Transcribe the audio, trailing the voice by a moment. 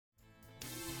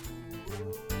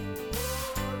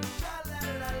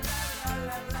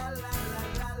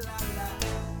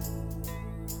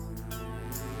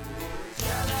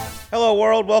Hello,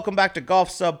 world. Welcome back to Golf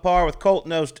Subpar with Colt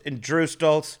Nost and Drew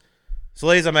Stoltz.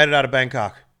 Sleaze, I made it out of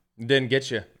Bangkok. Didn't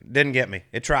get you. Didn't get me.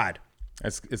 It tried.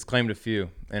 It's claimed a few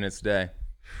in its day.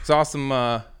 Saw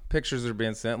some pictures are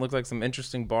being sent. Looked like some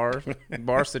interesting bar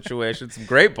situations. Some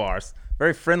great bars.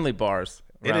 Very friendly bars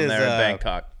around there in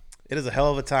Bangkok. It is a hell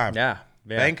of a time. Yeah.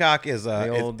 Bangkok is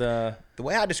the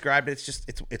way I described it.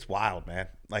 It's wild, man.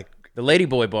 Like the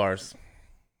ladyboy bars.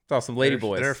 Saw some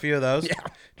ladyboys. There are a few of those. Yeah.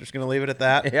 Just gonna leave it at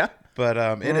that. Yeah. But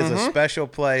it is a special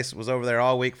place. Was over there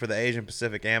all week for the Asian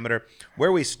Pacific Amateur.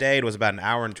 Where we stayed was about an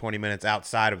hour and 20 minutes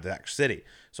outside of that city.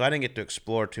 So I didn't get to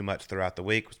explore too much throughout the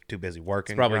week. Was too busy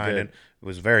working, probably grinding. good. It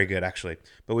was very good, actually.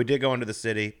 But we did go into the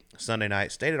city Sunday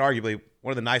night. Stayed at arguably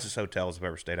one of the nicest hotels I've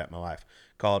ever stayed at in my life,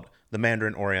 called the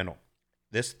Mandarin Oriental.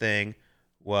 This thing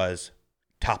was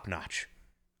top-notch.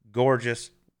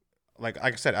 Gorgeous. Like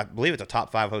I said, I believe it's a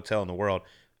top 5 hotel in the world.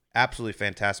 Absolutely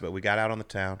fantastic. But we got out on the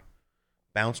town,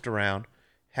 bounced around,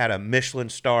 had a Michelin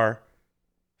star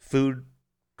food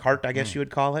cart, I guess you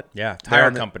would call it. Yeah, tire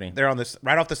company. They're on this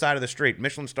right off the side of the street.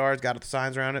 Michelin stars, got the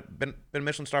signs around it. Been a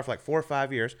Michelin star for like 4 or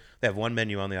 5 years. They have one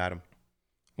menu on the item.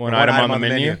 One item on the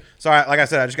menu? Sorry, like I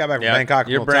said, I just got back from Bangkok.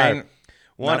 Your brain.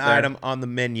 One item on the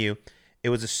menu. It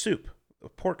was a soup, a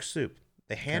pork soup.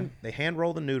 They hand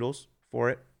roll the noodles for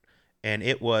it, and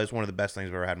it was one of the best things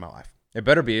I've ever had in my life. It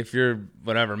better be. If you're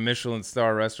whatever Michelin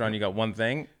star restaurant, you got one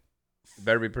thing. It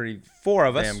better be pretty. 4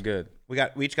 of us. Damn good. We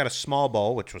each got a small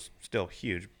bowl, which was still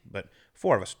huge, but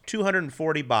 4 of us,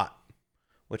 240 baht,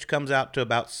 which comes out to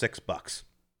about $6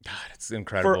 God, it's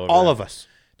incredible for all of us.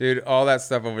 Dude, all that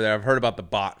stuff over there. I've heard about the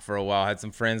bot for a while. I had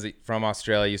some friends from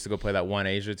Australia used to go play that One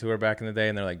Asia tour back in the day,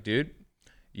 and they're like, dude,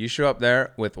 you show up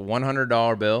there with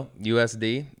 $100 bill,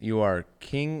 USD, you are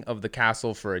king of the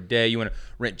castle for a day. You want to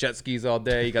rent jet skis all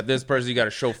day. You got this person, you got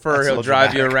a chauffeur, he'll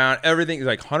drive you around. Everything is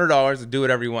like $100 to do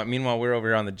whatever you want. Meanwhile, we're over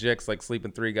here on the Jicks, like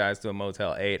sleeping 3 guys to a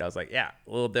Motel 8. I was like, yeah,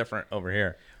 a little different over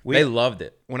here. They loved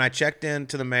it. When I checked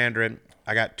into the Mandarin,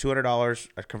 I got $200.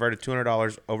 I converted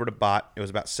 $200 over to baht. It was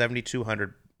about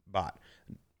 7,200 baht.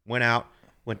 Went out,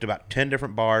 went to about 10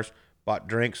 different bars, bought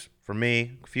drinks for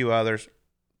me, a few others,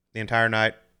 the entire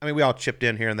night. I mean, we all chipped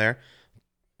in here and there.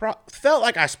 Felt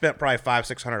like I spent probably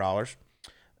 $500-600.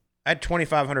 I had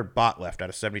 2,500 baht left out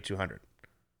of 7,200.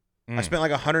 I spent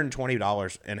like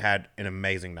 $120 and had an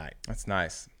amazing night. That's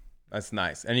nice. That's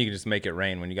nice. And you can just make it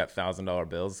rain when you got $1,000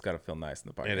 bills. It's got to feel nice in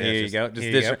the pocket. Here you go.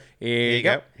 Here you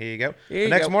go. Here you go. The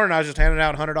next morning, I was just handing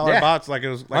out $100 bahts like it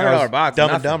was like $100 bahts. Dumb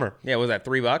and Dumber. Yeah, was that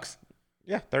 $3?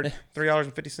 Yeah,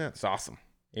 $3.50. It's awesome.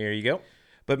 Here you go.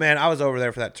 But, man, I was over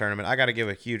there for that tournament. I got to give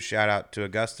a huge shout-out to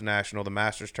Augusta National, the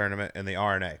Masters Tournament, and the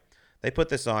RNA. They put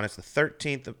this on. It's the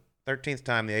 13th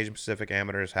time the Asian Pacific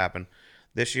Amateur has happened.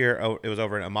 This year, it was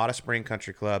over at Amata Spring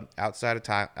Country Club outside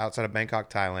of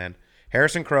Bangkok, Thailand.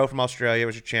 Harrison Crow from Australia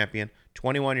was your champion.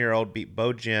 21-year-old beat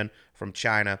Bo Jin from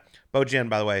China. Bo Jin,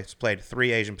 by the way, has played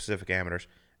 3 Asian Pacific Amateurs.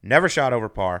 Never shot over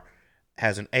par.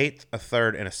 Has an 8th, a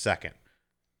 3rd, and a 2nd.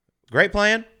 Great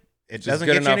playing. It doesn't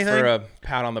get you anything. Good enough for a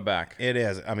pat on the back. It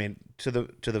is. I mean, to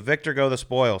the victor go the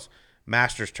spoils.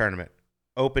 Masters Tournament,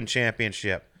 Open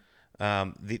Championship,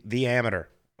 the Amateur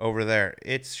over there.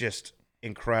 It's just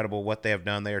incredible what they have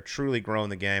done. They are truly growing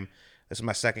the game. This is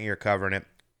my 2nd year covering it.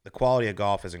 The quality of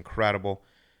golf is incredible.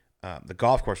 The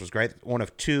golf course was great. One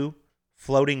of 2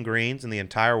 floating greens in the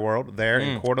entire world there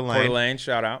in Coeur d'Alene. Coeur d'Alene,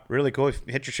 shout out. Really cool. If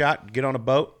you hit your shot, get on a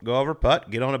boat, go over,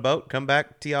 putt, get on a boat, come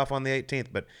back, tee off on the 18th.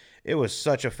 But it was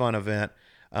such a fun event.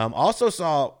 Also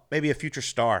saw maybe a future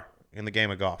star in the game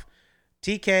of golf.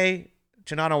 TK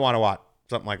Chinanawanawat,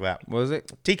 something like that. What was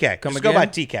it? TK. Come Just again? go by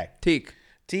TK.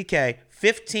 TK,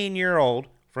 15-year-old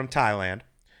from Thailand.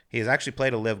 He has actually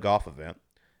played a live golf event.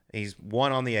 He's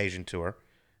won on the Asian Tour.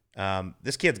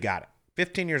 This kid's got it.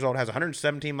 15 years old, has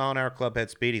 117 mile an hour club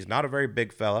head speed. He's not a very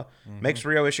big fella. Makes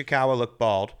Ryo Ishikawa look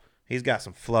bald. He's got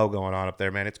some flow going on up there,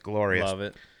 man. It's glorious. Love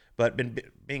it. But been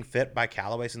being fit by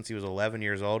Callaway since he was 11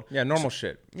 years old. Yeah, normal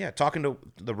shit. Yeah, talking to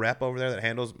the rep over there that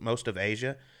handles most of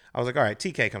Asia, I was like, all right,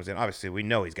 TK comes in. Obviously, we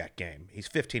know he's got game. He's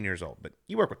 15 years old. But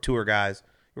you work with tour guys.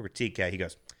 You work with TK. He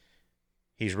goes,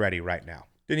 he's ready right now.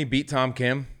 Didn't he beat Tom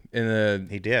Kim in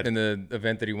the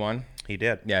event that he won? He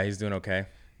did. Yeah, he's doing okay.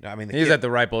 I mean, he's at the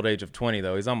ripe old age of 20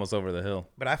 though. He's almost over the hill.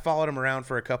 But I followed him around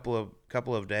for a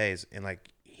couple of days, and like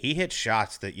he hit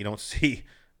shots that you don't see.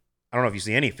 I don't know if you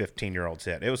see any 15-year-olds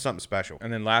hit. It was something special.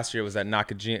 And then last year was that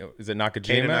Nakajima. Is it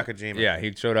Nakajima? Kaden Nakajima. Yeah,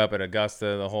 he showed up at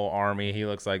Augusta, the whole army. He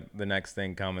looks like the next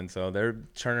thing coming. So they're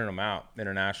churning him out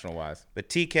international-wise. But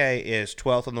TK is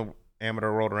 12th in the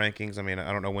amateur world rankings. I mean,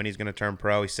 I don't know when he's going to turn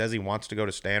pro. He says he wants to go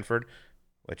to Stanford,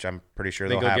 which I'm pretty sure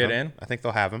they'll have him. In? I think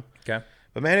they'll have him. Okay.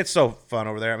 But, man, it's so fun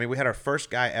over there. I mean, we had our first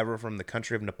guy ever from the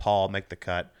country of Nepal make the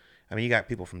cut. I mean, you got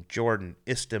people from Jordan,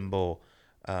 Istanbul.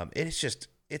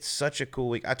 It's such a cool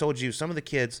week. I told you, some of the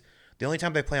kids, the only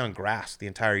time they play on grass the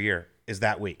entire year is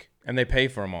that week. And they pay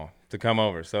for them all to come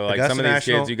over. So, like, Augusta some of these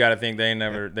National, kids, you got to think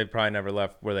they probably never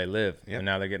left where they live. Yep. And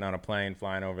now they're getting on a plane,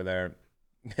 flying over there,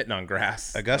 hitting on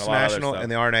grass. Augusta National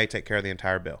and the RNA take care of the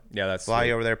entire bill. Yeah, that's Fly sweet.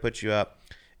 you over there, put you up,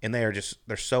 and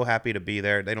they're so happy to be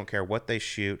there. They don't care what they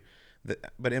shoot.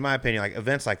 But in my opinion, like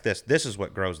events like this is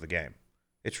what grows the game.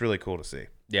 It's really cool to see.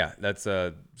 Yeah, that's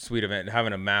a sweet event.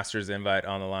 Having a Masters invite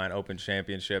on the line, Open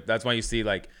Championship. That's why you see,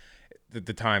 like,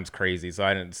 the time's crazy. So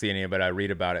I didn't see any of it. I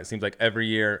read about it. It seems like every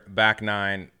year, back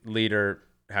nine leader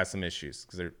has some issues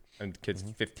because they're kids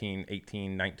 15,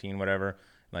 18, 19, whatever.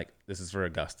 Like, this is for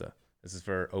Augusta. This is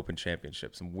for Open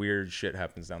Championship. Some weird shit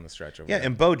happens down the stretch over there.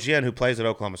 And Bo Jin, who plays at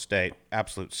Oklahoma State,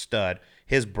 absolute stud.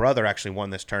 His brother actually won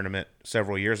this tournament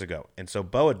several years ago. And so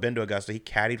Bo had been to Augusta. He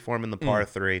caddied for him in the par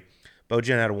 3. Bo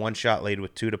Jin had a one-shot lead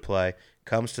with 2 to play,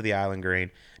 comes to the island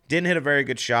green. Didn't hit a very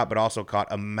good shot, but also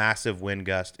caught a massive wind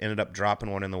gust. Ended up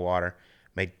dropping one in the water,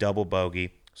 made double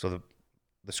bogey. So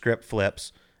the script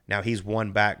flips. Now he's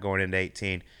one back going into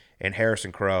 18. And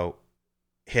Harrison Crow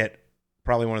hit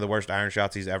probably one of the worst iron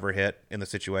shots he's ever hit in the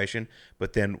situation,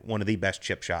 but then one of the best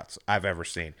chip shots I've ever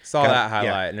seen. Saw that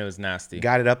highlight, and it was nasty.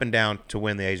 Got it up and down to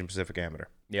win the Asian Pacific Amateur.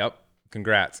 Yep.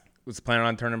 Congrats. Was planning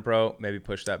on turning pro, maybe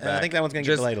push that back. I think that one's going to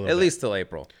get delayed a little bit. At least till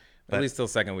April. But, at least till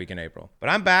second week in April. But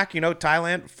I'm back.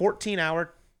 Thailand,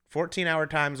 14-hour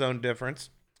time zone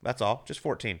difference. That's all. Just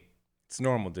 14. It's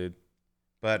normal, dude.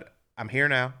 But I'm here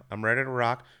now. I'm ready to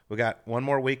rock. We got one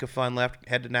more week of fun left.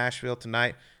 Head to Nashville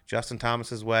tonight. Justin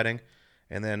Thomas's wedding.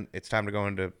 And then it's time to go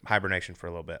into hibernation for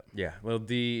a little bit. Yeah,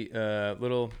 detox.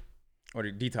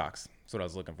 That's what I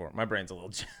was looking for. My brain's a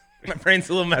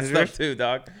little messed up too,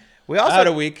 dog. I had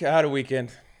a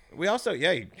weekend. We also,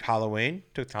 Halloween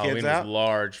took the Halloween kids out. Was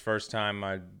large. First time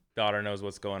my daughter knows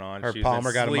what's going on. She's been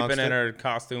got sleeping in her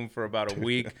costume for about a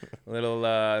week.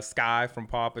 Little Sky from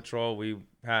Paw Patrol. We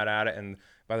had at it. And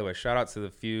by the way, shout out to the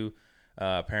few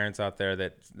parents out there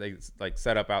that they like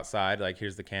set up outside. Like,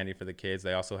 here's the candy for the kids.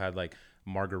 They also had like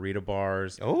margarita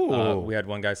bars. We had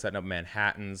one guy setting up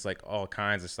Manhattans, like all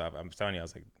kinds of stuff. I'm telling you, I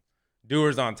was like,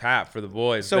 doers on tap for the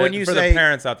boys. So when you say the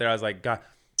parents out there, I was like, God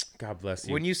bless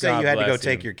you. When you say you had to go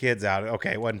take your kids out,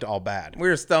 okay, it wasn't all bad. We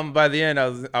were stumped by the end.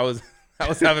 I was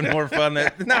having more fun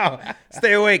than no.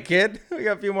 Stay awake, kid. We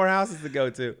got a few more houses to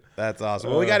go to. That's awesome.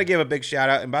 Well, we got to give a big shout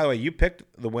out. And by the way, you picked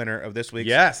the winner of this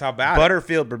week's how bad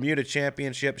Butterfield Bermuda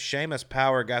Championship. Seamus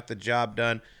Power got the job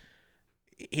done.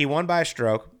 He won by a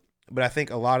stroke. But I think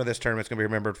a lot of this tournament's going to be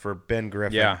remembered for Ben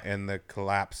Griffin and the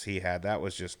collapse he had. That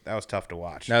was tough to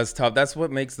watch. That was tough. That's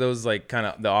what makes those like kind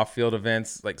of the off-field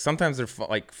events. Like sometimes they're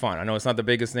fun. I know it's not the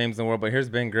biggest names in the world, but here's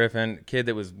Ben Griffin, kid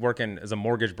that was working as a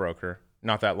mortgage broker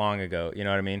not that long ago. You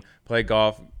know what I mean? Played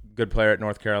golf, good player at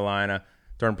North Carolina.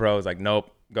 Turned pro. Was like, nope,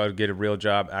 got to get a real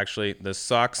job. Actually, this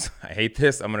sucks. I hate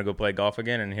this. I'm going to go play golf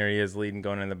again. And here he is leading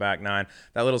going in the back nine.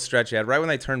 That little stretch he had right when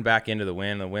they turned back into the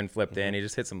wind flipped in. He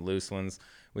just hit some loose ones.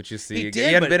 Which you see, he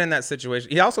hadn't been in that situation.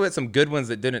 He also hit some good ones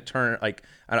that didn't turn. Like,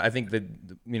 I think that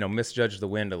misjudged the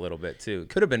wind a little bit too.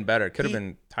 Could have been better. Could have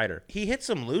been tighter. He hit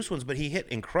some loose ones, but he hit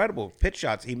incredible pitch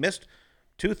shots. He missed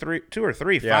two or three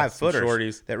 5-footers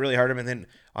shorties that really hurt him. And then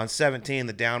on 17,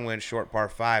 the downwind short par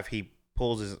 5, he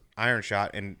pulls his iron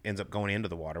shot and ends up going into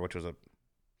the water, which was I'm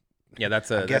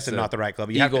guessing not the right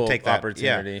club. You have to take that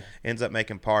opportunity. Yeah, ends up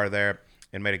making par there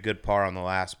and made a good par on the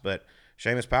last, but.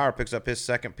 Seamus Power picks up his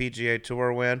second PGA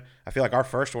Tour win. I feel like our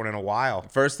first one in a while.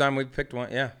 First time we picked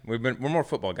one. Yeah, we're more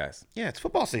football guys. Yeah, it's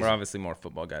football season. We're obviously more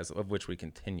football guys, of which we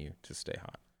continue to stay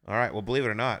hot. All right. Well, believe it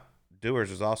or not, Doers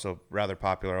is also rather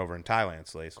popular over in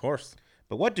Thailand, Sleaze. Of course.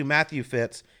 But what do Matthew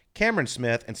Fitz, Cameron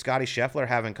Smith, and Scotty Scheffler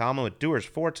have in common with Doers'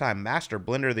 4-time Master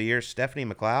Blender of the Year, Stephanie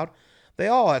McLeod? They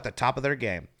all are at the top of their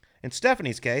game. In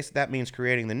Stephanie's case, that means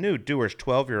creating the new Doers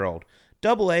 12-year-old.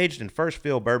 Double-aged and first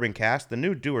fill bourbon cast, the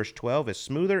new Dewar's 12 is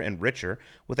smoother and richer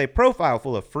with a profile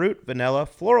full of fruit, vanilla,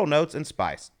 floral notes, and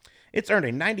spice. It's earned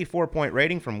a 94-point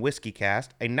rating from Whiskey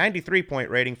Cast, a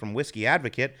 93-point rating from Whiskey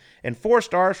Advocate, and 4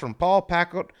 stars from Paul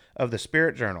Packett of the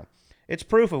Spirit Journal. It's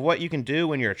proof of what you can do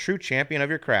when you're a true champion of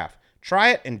your craft.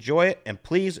 Try it, enjoy it, and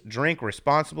please drink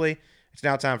responsibly. It's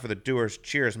now time for the Dewar's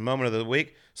Cheers Moment of the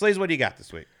Week. Sleaze, what do you got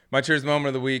this week? My Cheers Moment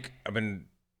of the Week, I've been,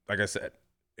 like I said,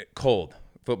 cold.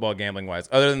 Football gambling wise,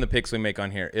 other than the picks we make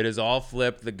on here, it is all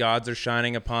flipped. The gods are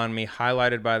shining upon me,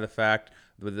 highlighted by the fact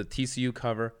with the TCU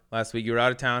cover last week. You were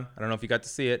out of town. I don't know if you got to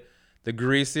see it. The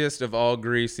greasiest of all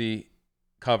greasy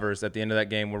covers at the end of that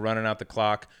game. We're running out the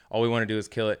clock. All we want to do is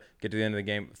kill it, get to the end of the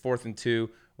game. 4th and 2,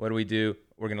 what do?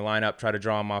 We're going to line up, try to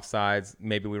draw them off sides.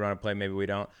 Maybe we run a play, maybe we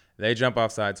don't. They jump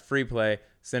off sides, free play,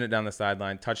 send it down the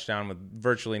sideline, touchdown with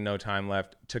virtually no time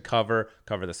left to cover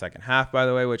the second half, by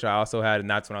the way, which I also had. And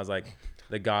that's when I was like,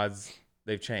 the gods,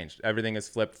 they've changed. Everything is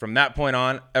flipped. From that point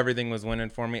on, everything was winning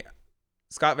for me.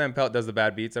 Scott Van Pelt does the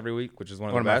bad beats every week, which is one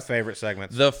of the best. My favorite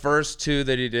segments. The first 2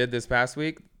 that he did this past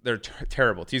week, they're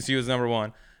terrible. TCU was number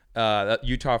 1.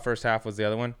 Utah first half was the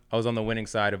other one. I was on the winning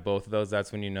side of both of those.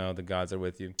 That's when you know the gods are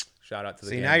with you. Shout out to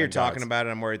the See, now you're talking about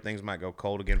it. I'm worried things might go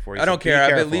cold again for you. I don't care.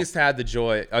 I've at least had the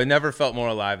joy. I never felt more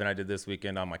alive than I did this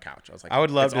weekend on my couch. I was like, I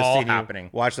would love to see happening. You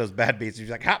watch those bad beats. You're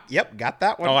like, yep, got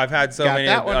that one. Oh, I've had so many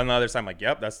on the other side. I'm like,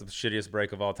 yep, that's the shittiest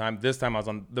break of all time. This time I was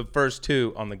on the first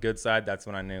 2 on the good side. That's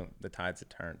when I knew the tides had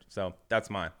turned. So that's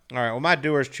mine. All right. Well, my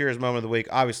Doers Cheers moment of the week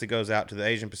obviously goes out to the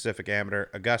Asian Pacific Amateur,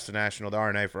 Augusta National, the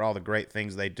RNA for all the great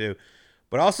things they do,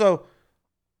 but also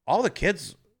all the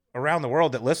kids around the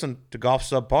world that listen to Golf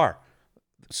Subpar.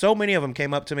 So many of them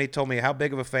came up to me, told me how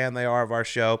big of a fan they are of our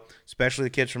show, especially the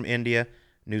kids from India,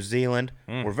 New Zealand.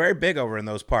 We're very big over in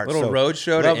those parts. Little road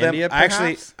show to India,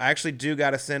 perhaps? I actually do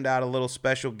got to send out a little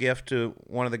special gift to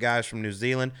one of the guys from New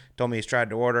Zealand. Told me he's tried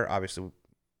to order. Obviously,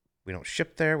 we don't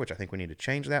ship there, which I think we need to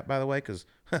change that, by the way, because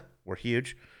we're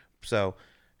huge. So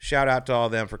shout out to all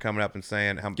of them for coming up and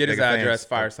saying how get big his address,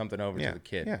 fire something over to the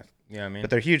kid. Yeah. You know what I mean? But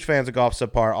they're huge fans of Golf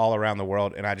Subpar all around the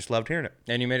world, and I just loved hearing it.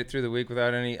 And you made it through the week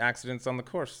without any accidents on the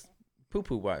course.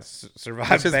 Poo-poo wise. Survived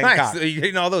Which is Bangkok. nice. You're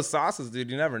eating all those sauces, dude.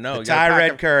 You never know. The Thai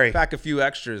red curry. Pack a few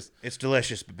extras. It's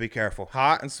delicious, but be careful.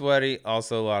 Hot and sweaty,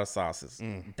 also a lot of sauces.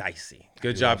 Dicey.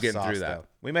 Good job getting through that. Though.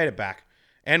 We made it back.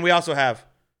 And we also have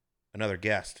another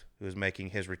guest who is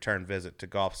making his return visit to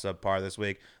Golf Subpar this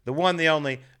week. The one, the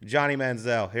only, Johnny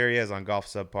Manziel. Here he is on Golf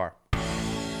Subpar.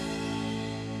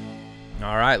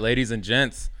 All right, ladies and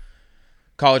gents.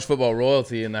 College football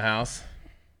royalty in the house.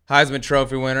 Heisman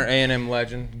Trophy winner, A&M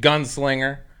legend,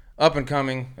 gunslinger,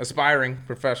 up-and-coming, aspiring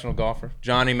professional golfer,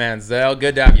 Johnny Manziel.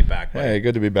 Good to have you back, buddy. Hey,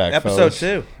 good to be back, Episode fellas.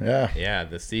 2. Yeah. Yeah,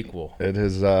 the sequel. It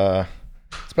has,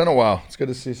 it's been a while. It's good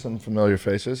to see some familiar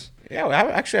faces. Yeah,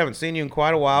 I actually haven't seen you in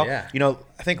quite a while. Yeah. You know,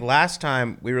 I think last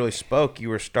time we really spoke, you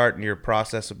were starting your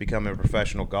process of becoming a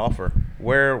professional golfer.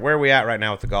 Where are we at right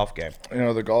now with the golf game? You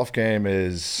know, the golf game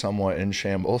is somewhat in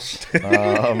shambles.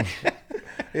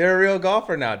 You're a real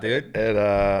golfer now, dude.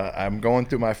 I'm going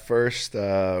through my first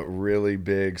really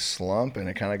big slump, and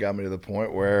it kind of got me to the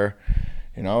point where,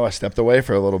 you know, I stepped away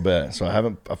for a little bit. So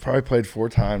I've probably played 4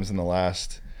 times in the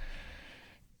last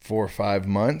 4 or 5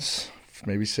 months,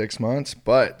 maybe 6 months.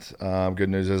 But good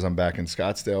news is I'm back in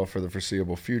Scottsdale for the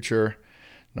foreseeable future.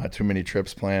 Not too many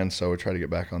trips planned, so we'll try to get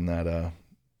back on that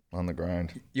on the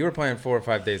grind. You were playing 4 or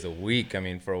 5 days a week. I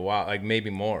mean, for a while, like maybe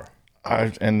more.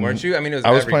 Weren't you? I mean, it was I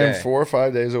was every playing day. 4 or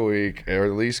 5 days a week, or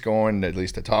at least going at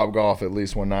least to Top Golf at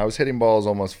least one night. I was hitting balls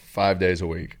almost 5 days a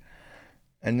week.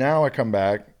 And now I come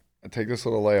back, I take this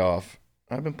little layoff.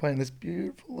 I've been playing this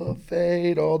beautiful little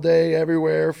fade all day,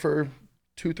 everywhere for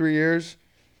 2-3 years.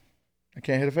 I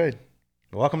can't hit a fade.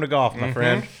 Welcome to golf, my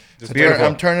friend. It's beautiful.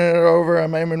 I'm turning it over.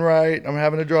 I'm aiming right. I'm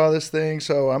having to draw this thing.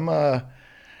 So I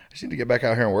just need to get back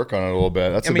out here and work on it a little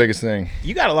bit. That's the biggest thing.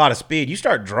 You got a lot of speed. You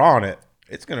start drawing it,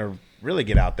 it's going to really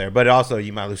get out there. But also,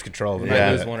 you might lose control of it. You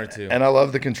might lose 1 or 2. And I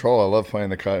love the control. I love playing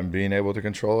the cut and being able to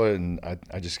control it. And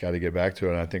I just got to get back to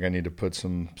it. And I think I need to put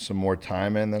some more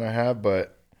time in than I have.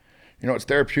 But, you know, it's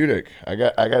therapeutic. I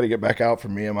got to get back out for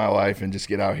me and my life and just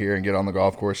get out here and get on the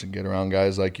golf course and get around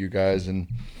guys like you guys. And,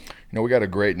 you know, we got a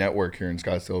great network here in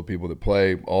Scottsdale of people that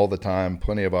play all the time,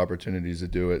 plenty of opportunities to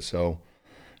do it. So,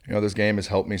 you know, this game has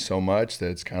helped me so much that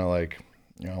it's kind of like,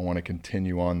 you know, I want to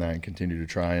continue on that and continue to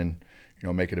try and, you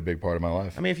know, make it a big part of my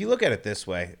life. I mean, if you look at it this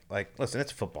way, like, listen,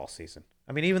 it's football season.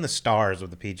 I mean, even the stars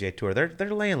of the PGA Tour,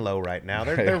 they're laying low right now.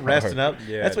 They're resting up.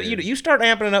 Yeah, that's what you do. You start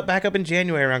amping it up back up in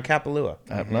January around Kapalua.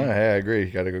 No, hey, I agree.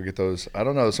 You got to go get those. I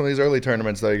don't know. Some of these early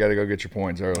tournaments, though, you got to go get your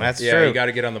points early. That's Yeah, true. you got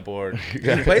to get on the board.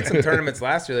 You played some tournaments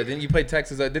last year, though, didn't you? Play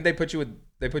Texas. Didn't they put you with?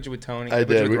 They put you with Tony. I They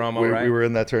put you did. with Romo, right? We were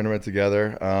in that tournament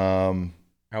together.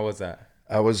 How was that?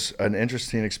 I was an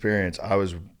interesting experience. I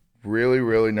was really,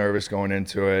 really nervous going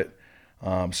into it.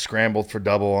 Scrambled for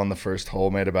double on the first hole,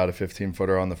 made about a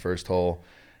 15-footer on the first hole.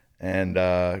 And,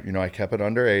 you know, I kept it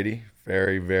under 80.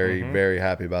 Very, very, very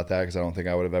happy about that because I don't think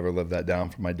I would have ever lived that down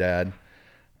for my dad.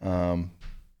 But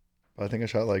I think I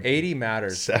shot like 80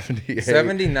 matters. 78.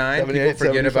 79, people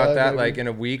forget about that. Maybe. Like in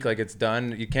a week, like it's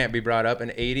done. You can't be brought up.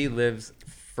 And 80 lives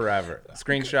forever.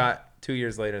 Screenshot, 2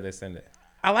 years later, they send it.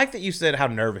 I like that you said how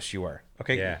nervous you were.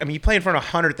 Okay, Yeah. I mean, you play in front of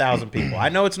 100,000 people. I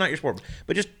know it's not your sport,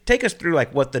 but just take us through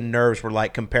like what the nerves were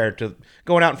like compared to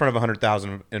going out in front of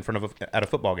 100,000 in front of at a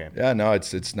football game. Yeah, no,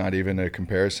 it's not even a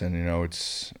comparison.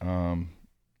 It's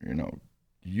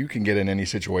you can get in any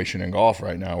situation in golf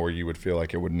right now where you would feel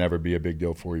like it would never be a big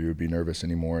deal for you to be nervous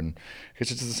anymore, and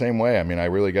it's just the same way. I mean, I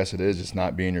really guess it is. It's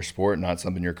not being your sport, not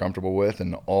something you're comfortable with,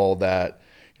 and all that.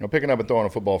 Picking up and throwing a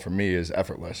football for me is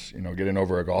effortless. Getting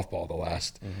over a golf ball the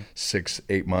last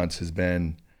 6-8 months has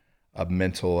been a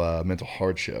mental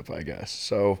hardship, I guess.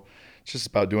 So it's just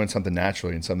about doing something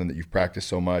naturally and something that you've practiced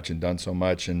so much and done so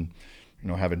much, and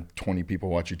having 20 people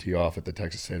watch you tee off at the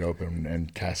Texas State Open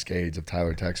and Cascades of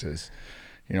Tyler, Texas.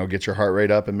 Get your heart rate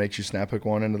up and makes you snap hook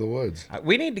one into the woods.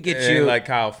 We need to get It you ain't like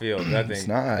Kyle Field. I think It's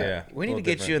not. Yeah, We need to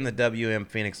get you in the WM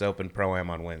Phoenix Open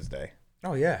Pro-Am on Wednesday.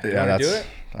 Oh yeah, you Yeah, want to that's. do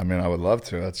it? I mean, I would love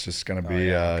to. That's just gonna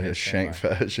be Okay, a shank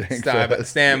fest.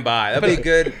 Stand by. That'd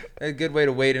be a good way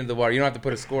to wade into the water. You don't have to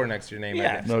put a score next to your name.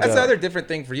 Yeah, no That's doubt. the other different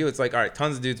thing for you. It's like, all right,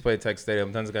 tons of dudes play at Texas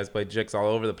Stadium, tons of guys play Jicks all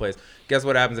over the place. Guess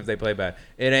what happens if they play bad?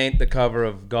 It ain't the cover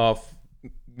of golf,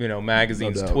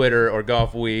 magazine's No doubt. Twitter or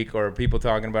Golf Week or people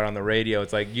talking about it on the radio.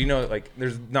 It's like,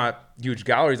 there's not huge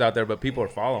galleries out there, but people are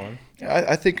following.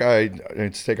 I think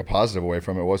to take a positive away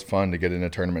from it, was fun to get in a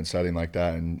tournament setting like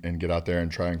that and get out there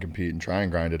and try and compete and try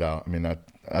and grind it out. I mean,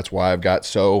 that's why I've got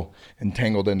so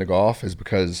entangled into golf, is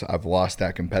because I've lost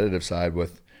that competitive side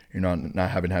with, not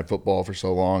having had football for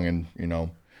so long, and,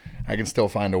 I can still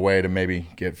find a way to maybe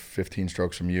get 15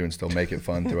 strokes from you and still make it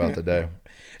fun throughout the day.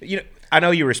 I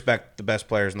know you respect the best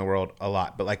players in the world a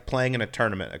lot, but like playing in a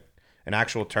tournament, an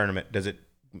actual tournament, does it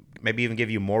maybe even give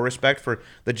you more respect for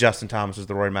the Justin Thomases,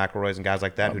 the Rory McIlroys, and guys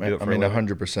like that who do it for a living?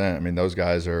 100%. I mean, those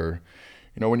guys are,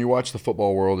 when you watch the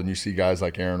football world and you see guys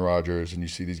like Aaron Rodgers and you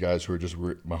see these guys who are just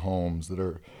Mahomes that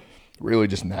are really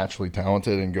just naturally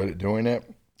talented and good at doing it,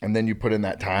 and then you put in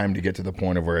that time to get to the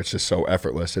point of where it's just so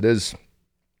effortless.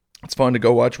 It's fun to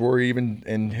go watch Rory even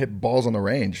and hit balls on the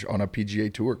range on a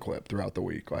PGA Tour clip throughout the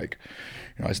week. Like,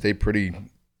 I stay pretty,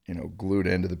 glued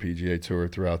into the PGA Tour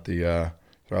throughout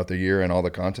the year and all the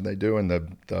content they do, and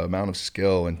the amount of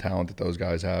skill and talent that those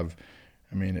guys have.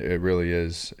 I mean, it really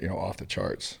is, off the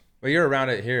charts. Well, you're around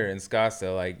it here in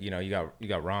Scottsdale. Like, you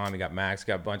got Rahm, you got Max, you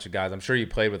got a bunch of guys. I'm sure you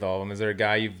played with all of them. Is there a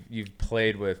guy you've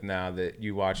played with now that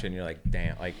you watch and you're like,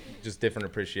 damn, like just different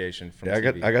appreciation from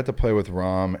TV? I got to play with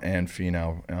Rahm and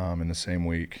Finau in the same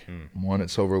week. One at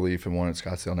Silverleaf and one at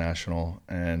Scottsdale National.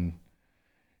 And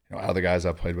other guys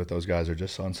I played with, those guys are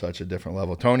just on such a different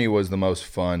level. Tony was the most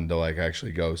fun to like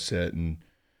actually go sit and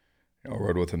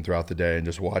rode with him throughout the day and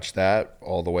just watch that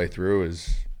all the way through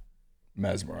is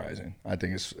mesmerizing. I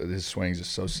think his swings is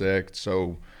so sick,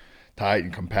 so tight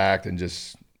and compact and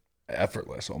just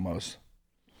effortless almost.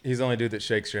 He's the only dude that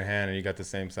shakes your hand and you got the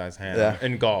same size hand. Yeah.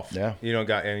 In golf. Yeah.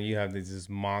 And you have these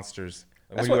monsters.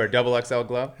 That's When you wear a double XL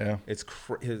glove, Yeah. it's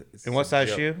And what size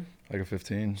shoe? Like a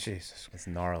 15. Jesus. It's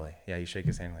gnarly. Yeah, you shake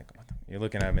his hand like, what you're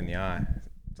looking at him in the eye.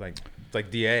 It's like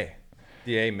DA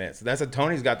mitts. That's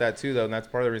Tony's got that too though, and that's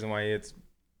part of the reason why it's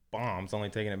bombs, only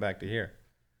taking it back to here.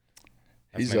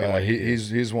 He's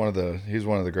one of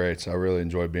the greats. I really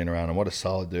enjoyed being around him. What a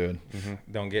solid dude. Mm-hmm.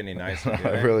 Don't get any nicer.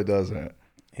 It really doesn't.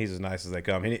 He's as nice as they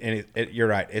come. You're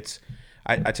right.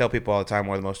 I tell people all the time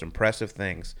one of the most impressive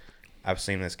things I've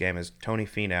seen in this game is Tony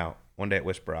Finau one day at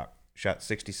Whisperock shot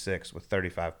 66 with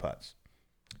 35 putts.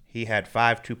 He had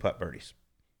 5 two-putt birdies,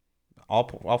 all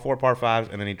 4 par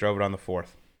 5s, and then he drove it on the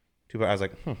 4th. I was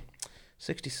like,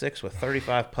 66 with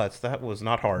 35 putts. That was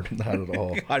not hard. Not at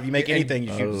all. God, if you make anything,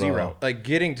 you shoot 0. Like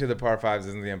getting to the par 5s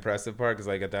isn't the impressive part because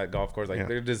like at that golf course,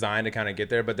 they're designed to kind of get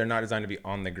there, but they're not designed to be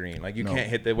on the green. Like you can't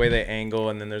hit the way they angle,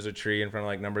 and then there's a tree in front of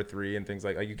like number 3 and things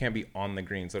like you can't be on the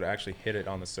green. So to actually hit it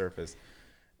on the surface,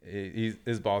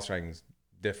 his ball striking is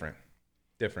different.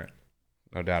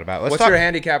 No doubt about it. What's your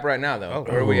handicap right now though?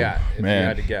 Where are we at? If you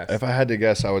had to guess. If I had to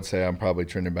guess, I would say I'm probably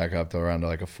trending back up to around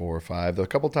like a 4 or 5. A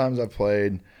couple times I've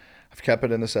played, I've kept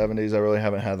it in the 70s. I really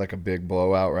haven't had like a big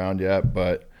blowout round yet,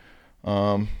 but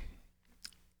I'm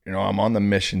on the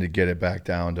mission to get it back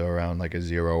down to around like a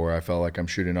 0 where I felt like I'm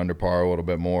shooting under par a little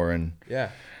bit more, and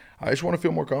I just want to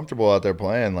feel more comfortable out there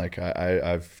playing. Like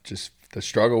I've just the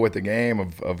struggle with the game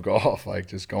of golf, like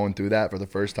just going through that for the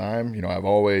first time. I've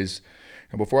always,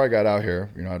 before I got out here,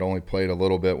 I'd only played a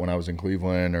little bit when I was in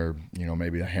Cleveland, or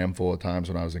maybe a handful of times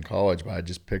when I was in college, but I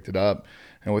just picked it up,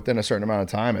 and within a certain amount of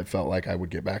time, it felt like I would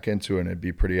get back into it and it'd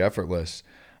be pretty effortless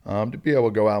to be able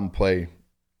to go out and play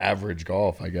average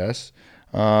golf, I guess.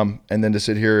 And then to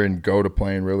sit here and go to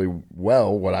playing really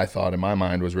well, what I thought in my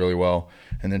mind was really well,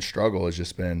 and then struggle has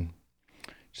just been,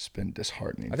 just been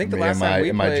disheartening. I think for the me last time we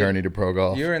in my played, journey to pro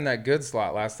golf. You were in that good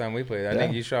slot last time we played. I Yeah.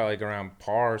 think you shot like around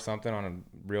par or something on a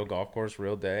real golf course,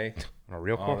 real day. On a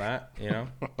real All course? that,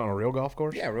 On a real golf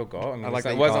course? Yeah, real golf. I mean, like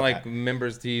that it you wasn't call it like that.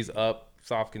 members tees up,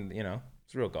 soft,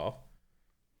 it's real golf.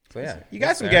 So yeah, You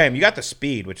got some game. You got the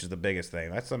speed, which is the biggest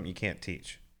thing. That's something you can't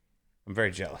teach. I'm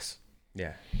very jealous.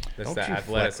 Yeah, that's Don't that you,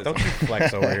 flex, athleticism. don't you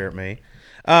flex over here at me.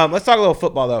 Let's talk a little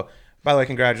football, though. By the way,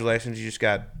 congratulations. You just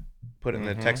got put in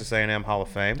the Texas A&M Hall of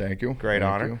Fame. Thank you. Great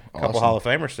Thank honor. you. A couple Awesome. Hall of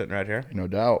Famers sitting right here. No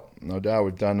doubt.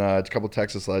 We've done a couple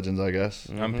Texas legends, I guess.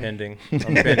 I'm pending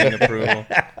approval.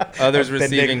 Others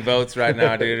receiving votes right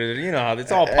now, dude. You know how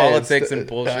it's all politics and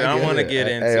bullshit. I don't want to get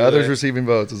into it. Others receiving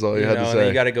votes is all you had to and then say.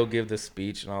 you got to go give the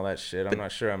speech and all that shit. I'm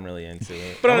not sure I'm really into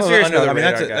it. But on a I'm serious under note, the I mean,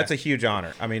 radar guy. that's a huge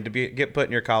honor. I mean, to get put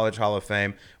in your college Hall of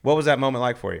Fame. What was that moment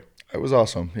like for you? It was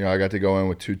awesome. I got to go in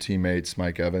with two teammates,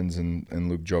 Mike Evans and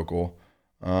Luke Jokel.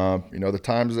 The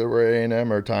times that we're at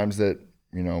A&M are times that,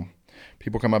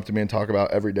 people come up to me and talk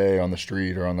about every day on the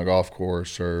street or on the golf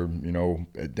course or,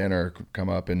 at dinner, come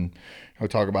up and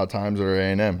talk about times that are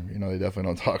A&M. They definitely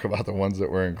don't talk about the ones that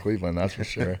were in Cleveland, that's for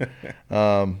sure.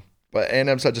 But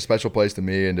A&M's such a special place to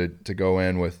me, and to go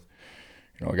in with,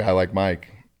 a guy like Mike,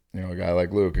 a guy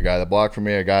like Luke, a guy that blocked for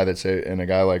me, a guy and a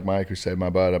guy like Mike who saved my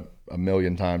butt a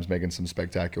million times making some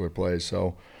spectacular plays.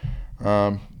 So,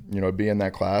 be in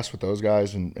that class with those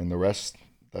guys and the rest,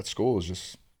 that school is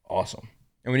just awesome.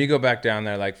 And when you go back down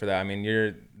there, like for that, I mean,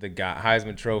 you're the guy,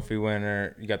 Heisman Trophy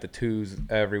winner. You got the twos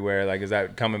everywhere. Like, is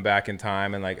that coming back in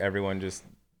time and like everyone just,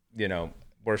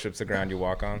 worships the ground you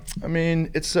walk on? I mean,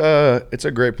 it's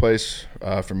a great place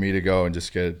for me to go and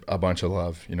just get a bunch of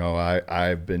love.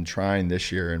 I've been trying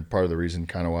this year, and part of the reason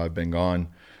kind of why I've been gone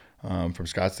from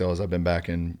Scottsdale is I've been back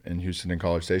in Houston and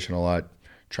College Station a lot,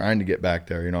 trying to get back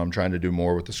there. I'm trying to do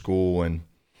more with the school and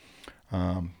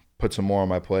put some more on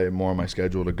my plate, more on my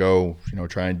schedule to go,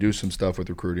 try and do some stuff with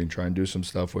recruiting, try and do some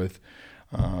stuff with,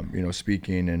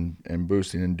 speaking and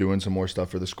boosting and doing some more stuff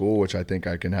for the school, which I think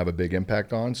I can have a big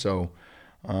impact on. So,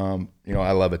 I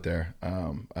love it there.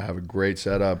 I have a great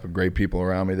setup, great people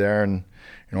around me there. And,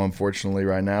 unfortunately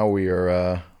right now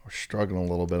we're struggling a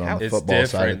little bit on the football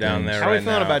side of down things. there. How are you Right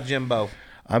feeling now. about Jimbo?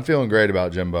 I'm feeling great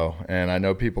about Jimbo, and I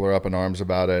know people are up in arms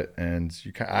about it. And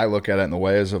I look at it in the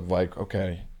ways of like,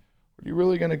 okay, what are you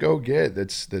really going to go get?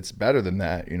 That's better than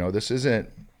that. This isn't.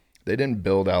 They didn't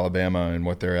build Alabama and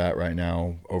what they're at right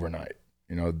now overnight.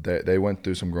 They went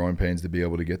through some growing pains to be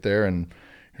able to get there. And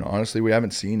honestly, we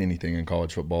haven't seen anything in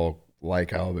college football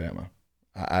like Alabama.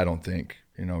 I don't think.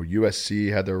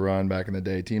 USC had their run back in the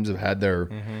day. Teams have had their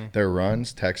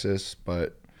runs, Texas,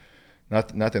 but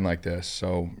nothing like this.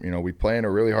 So, we play in a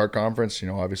really hard conference.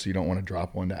 Obviously you don't want to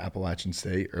drop one to Appalachian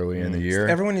State early in the year.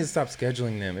 Everyone needs to stop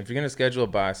scheduling them. If you're going to schedule a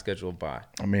bye, schedule a bye.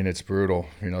 I mean, it's brutal.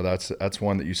 That's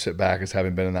one that you sit back as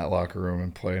having been in that locker room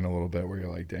and playing a little bit where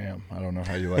you're like, damn, I don't know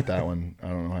how you let that one. I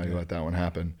don't know how you let that one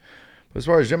happen. But as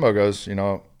far as Jimbo goes,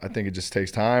 I think it just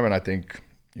takes time, and I think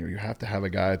you have to have a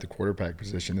guy at the quarterback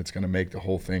position that's going to make the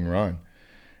whole thing run.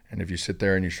 And if you sit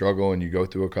there and you struggle and you go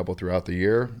through a couple throughout the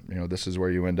year, this is where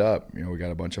you end up. We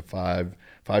got a bunch of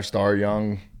five-star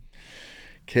young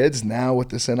kids now with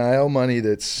this NIL money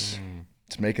that's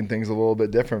it's making things a little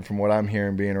bit different from what I'm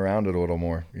hearing being around it a little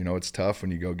more. It's tough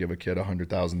when you go give a kid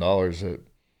 $100,000 at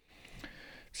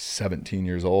 17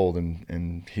 years old,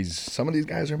 and some of these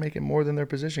guys are making more than their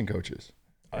position coaches.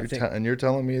 And you're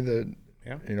telling me that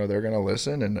they're going to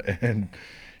listen and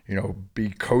be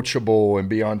coachable and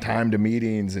be on time to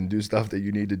meetings and do stuff that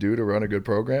you need to do to run a good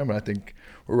program. And I think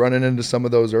we're running into some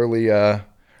of those early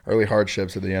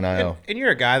hardships of the NIL. And you're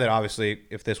a guy that obviously,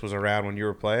 if this was around when you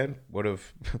were playing, would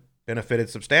have benefited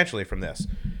substantially from this.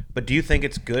 But do you think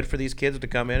it's good for these kids to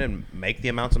come in and make the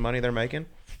amounts of money they're making?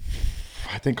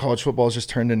 I think college football has just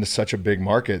turned into such a big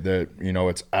market that,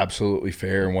 it's absolutely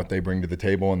fair in what they bring to the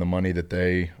table and the money that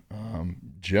they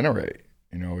generate.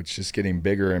 It's just getting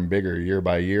bigger and bigger year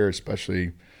by year,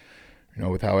 especially,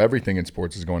 with how everything in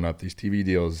sports is going up. These TV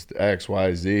deals, X,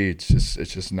 Y, Z, it's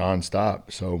just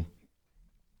nonstop. So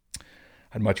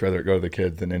I'd much rather it go to the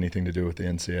kids than anything to do with the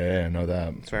NCAA. I know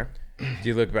that. That's fair. Do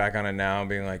you look back on it now and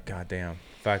being like, God damn,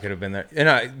 if I could have been there? And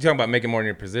you're talking about making more than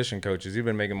your position coaches. You've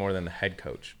been making more than the head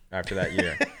coach after that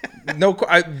year.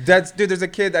 Dude, there's a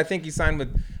kid, I think he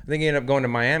ended up going to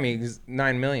Miami. He's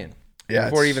 $9 million. Yeah,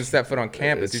 before he even stepped foot on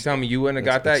campus. You're telling me you wouldn't have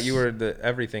got that? You were the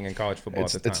everything in college football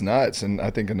at the time. It's nuts. And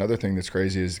I think another thing that's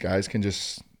crazy is guys can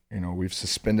just, we've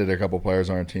suspended a couple players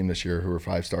on our team this year who were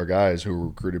 5-star guys who were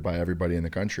recruited by everybody in the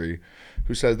country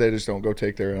who says they just don't go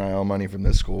take their NIL money from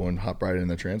this school and hop right in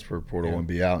the transfer portal and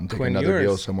be out and take another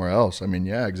deal somewhere else. I mean,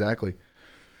 yeah, exactly.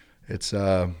 It's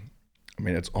I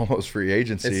mean, it's almost free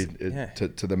agency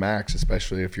to the max,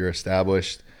 especially if you're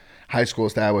established, high school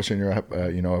established, and you're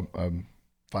a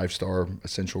 5-star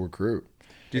essential recruit.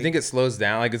 Do you think it slows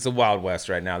down? Like, it's the Wild West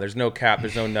right now. There's no cap.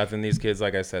 There's no nothing. These kids,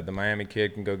 like I said, the Miami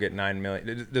kid can go get $9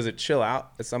 million. Does it chill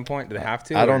out at some point? Do they have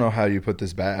to? I don't know how you put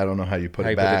this back. I don't know how you put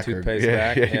it back. Put the toothpaste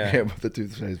back? Yeah, you can't put the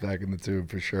toothpaste back in the tube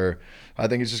for sure. I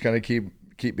think it's just going to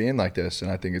keep being like this, and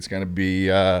I think it's going to be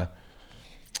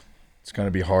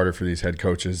harder for these head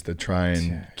coaches to try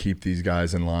and keep these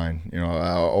guys in line. You know,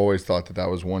 I always thought that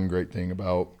was one great thing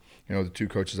about, you know, the two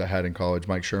coaches I had in college,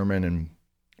 Mike Sherman and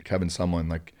Kevin Sumlin.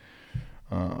 Like,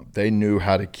 they knew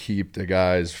how to keep the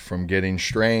guys from getting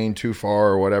strained too far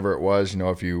or whatever it was. You know,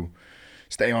 if you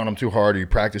stay on them too hard or you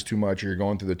practice too much or you're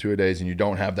going through the 2-a-days and you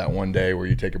don't have that one day where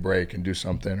you take a break and do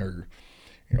something, or,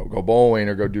 you know, go bowling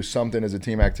or go do something as a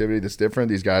team activity that's different,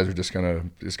 these guys are just gonna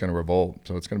revolt.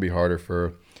 So it's gonna be harder for,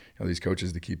 you know, these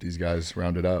coaches to keep these guys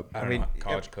rounded up. I mean,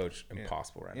 college coach,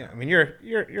 impossible right now. I mean, you're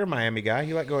a Miami guy.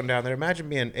 You like going down there. Imagine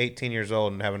being 18 years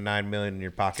old and having $9 million in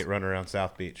your pocket running around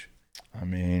South Beach. I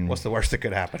mean, what's the worst that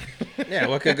could happen? Yeah,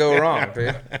 what could go wrong,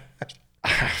 dude?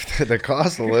 The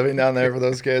cost of living down there for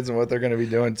those kids and what they're going to be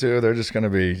doing too, they're just going to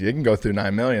be. You can go through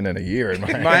 $9 million in a year in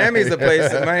Miami. Miami's the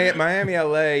place. Miami,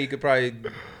 LA, you could probably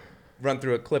run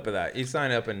through a clip of that. You sign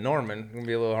up in Norman, it's gonna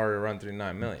be a little harder to run through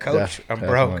 $9 million. Coach, I'm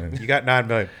broke. You got $9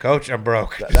 million. Coach, I'm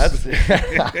broke. That's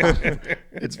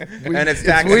it's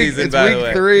tax season, by the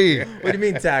way. It's week 3. What do you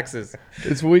mean taxes?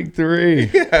 It's week 3.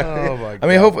 Oh my God.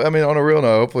 I mean, on a real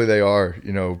note, hopefully they are,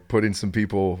 you know, putting some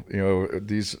people. You know,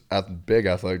 these big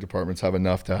athletic departments have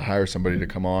enough to hire somebody to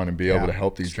come on and be able to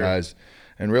help these guys,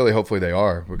 and really, hopefully they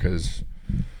are, because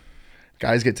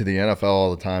guys get to the NFL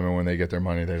all the time, and when they get their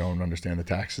money, they don't understand the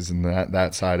taxes and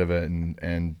that side of it,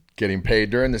 and getting paid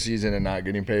during the season and not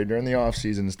getting paid during the off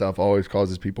season and stuff always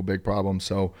causes people big problems.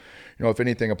 So, you know, if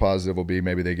anything, a positive will be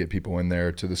maybe they get people in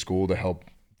there to the school to help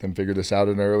them figure this out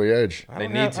at an early age. I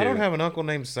don't have an uncle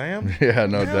named Sam. Yeah,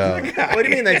 no doubt. What do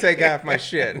you mean they take half my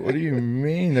shit? What do you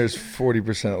mean there's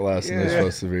 40% less than they're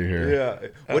supposed to be here? Yeah.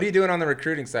 What are you doing on the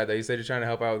recruiting side, though? You said you're trying to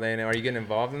help out with A&M. Are you getting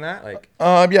involved in that? Like,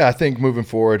 yeah, I think moving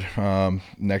forward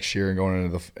next year and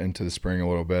going into the spring a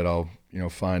little bit, I'll, you know,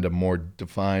 find a more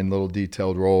defined, little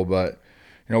detailed role. But,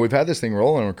 you know, we've had this thing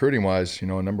rolling recruiting wise. You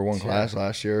know, a number 1 class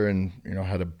last year, and, you know,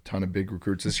 had a ton of big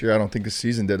recruits this year. I don't think the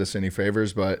season did us any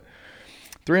favors, but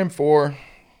 3 and 4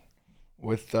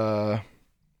 with I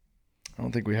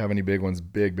don't think we have any big ones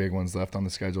left on the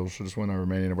schedule. We'll just win our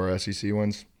remaining of our SEC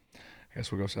wins. I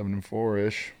guess we'll go 7 and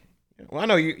 4-ish. Well, I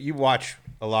know you watch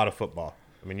a lot of football.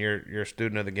 I mean, you're a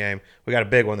student of the game. We got a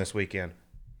big one this weekend,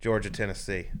 Georgia,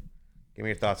 Tennessee. Give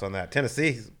me your thoughts on that.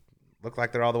 Tennessee look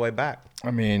like they're all the way back. I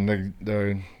mean,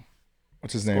 the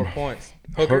what's his name? 4 points.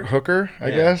 Hooker, I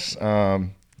guess.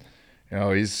 You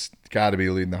know, he's got to be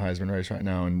leading the Heisman race right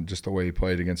now, and just the way he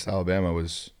played against Alabama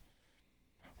was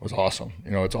awesome.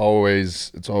 You know, it's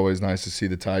always nice to see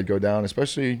the Tide go down,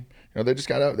 especially, you know, they just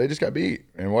got beat,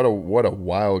 and what a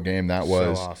wild game that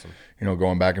was. So awesome. You know,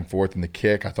 going back and forth in the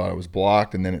kick, I thought it was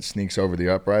blocked, and then it sneaks over the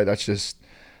upright. That's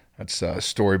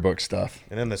storybook stuff.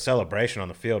 And then the celebration on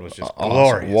the field was just awesome.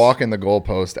 Glorious. Walking the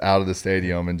goalpost out of the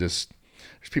stadium, and just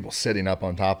there's people sitting up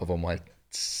on top of them, like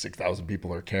 6,000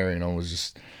 people are carrying them. It was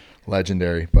just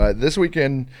legendary. But this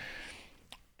weekend,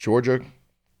 Georgia,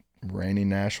 reigning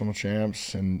national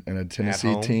champs, and a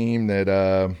Tennessee team that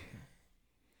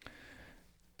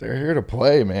they're here to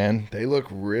play, man. They look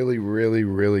really, really,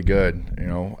 really good. You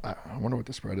know, I wonder what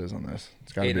the spread is on this.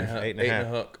 It's got to be 8.5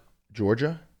 hook.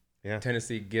 Georgia? Yeah.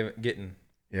 Tennessee getting.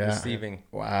 Yeah. Receiving.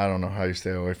 Well, I don't know how you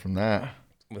stay away from that.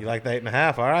 You like the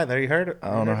 8.5? All right, there you heard it.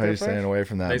 I don't know how you're staying away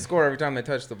from that. They score every time they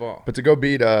touch the ball. But to go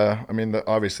beat,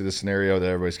 obviously the scenario that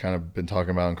everybody's kind of been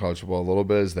talking about in college football a little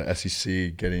bit is the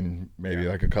SEC getting maybe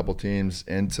like a couple teams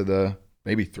into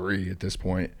maybe 3 at this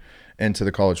point, into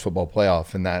the college football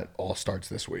playoff, and that all starts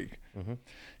this week. Mm-hmm.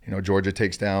 You know, Georgia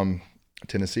takes down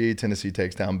Tennessee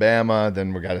takes down Bama.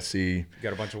 Then we got to see you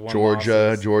got a bunch of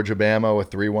Georgia, Bama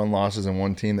with 3-1 losses and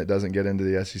one team that doesn't get into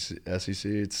the SEC.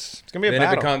 It's gonna be a then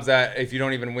battle. It becomes that if you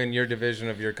don't even win your division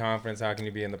of your conference, how can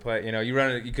you be in the play? You know,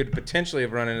 you could potentially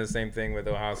have run into the same thing with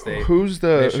Ohio State. Who's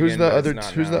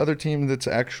the other team that's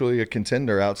actually a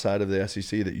contender outside of the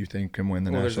SEC that you think can win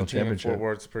the national championship? Fort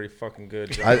Worth's pretty fucking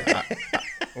good.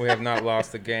 We have not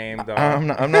lost a game, dog. I'm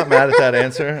not mad at that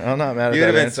answer. I'm not mad at that answer. You'd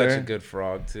have been such a good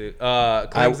frog too.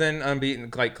 Clemson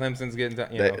unbeaten, like Clemson's getting.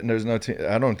 There's no team.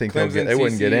 I don't think Clemson, they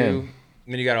wouldn't get in.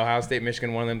 Then you got Ohio State,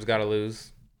 Michigan. One of them's got to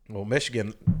lose. Well,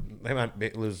 Michigan, they might be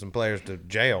losing some players to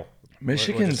jail.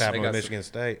 Michigan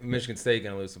State. Michigan State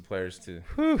going to lose some players too.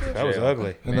 Whew, that was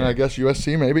ugly. And then I guess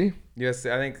USC maybe.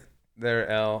 USC, I think they're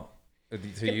L.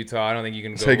 to Utah. I don't think you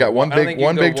can go. So you got one I don't Big think you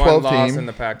can Big go 12 one loss team, in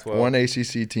the Pac-12. one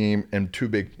ACC team, and two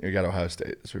big. You got Ohio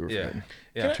State. That's what we were Yeah. forgetting.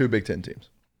 Yeah. Two Big Ten teams.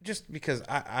 Just because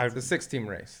I The 6-team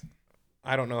race.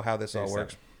 I don't know how this all Maybe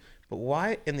works, seven. but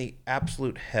why in the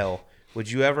absolute hell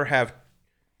would you ever have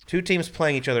two teams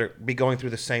playing each other be going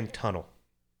through the same tunnel?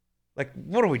 Like,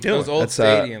 what are we doing? Those old That's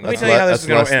stadiums. Let me tell you how this is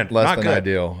gonna less, end. Less Not than good.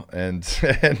 ideal, and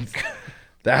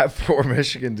that poor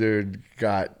Michigan dude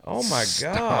got Oh my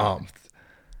God.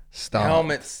 stomped.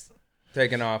 Helmets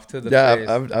taken off to the Yeah,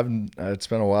 face. I've it's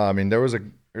been a while. I mean, there's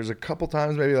a couple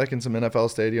times maybe like in some NFL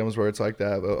stadiums where it's like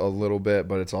that a little bit,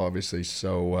 but it's obviously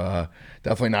so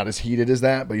definitely not as heated as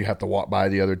that. But you have to walk by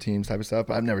the other teams type of stuff.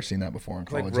 But I've never seen that before in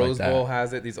college. Like Rose that. Bowl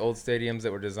has it. These old stadiums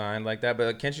that were designed like that. But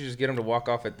like, can't you just get them to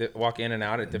walk in and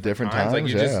out at different times? Like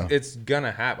it's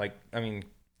gonna happen. Like, I mean,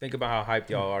 think about how hyped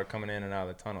y'all are coming in and out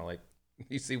of the tunnel. Like,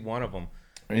 you see one of them.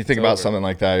 When you think about something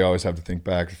like that, you always have to think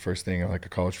back. The first thing like a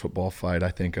college football fight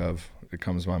I think of, it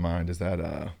comes to my mind is that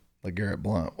like Garrett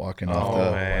Blunt walking off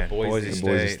the man. Boise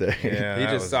State. State. Yeah, He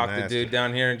that just was socked nasty. a dude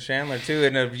down here in Chandler too,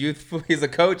 and he's a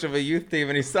coach of a youth team,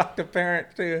 and he socked a parent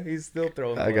too. He's still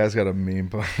throwing. That guy's got a mean.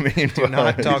 Do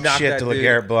not punch. talk knocked shit that to dude.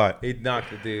 LeGarrette Blunt. He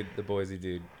knocked the Boise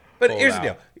dude. But pulled here's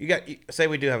out. the deal: say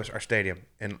we do have our stadium,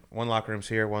 and one locker room's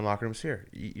here, one locker room's here.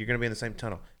 You're going to be in the same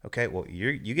tunnel. Okay, well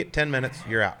you get 10 minutes,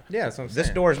 you're out. Yeah, that's what I'm This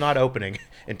saying. door is not opening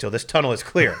until this tunnel is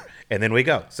clear, and then we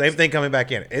go. Same thing coming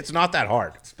back in. It's not that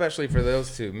hard. Especially for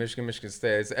those two, Michigan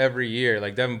State. It's every year.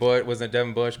 Like Devin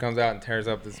Bush comes out and tears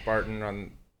up the Spartan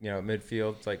on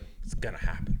midfield. It's like it's gonna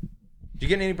happen. Did you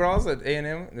get any brawls at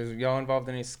A&M? Is y'all involved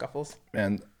in any scuffles?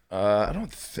 And I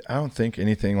don't think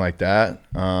anything like that.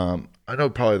 I know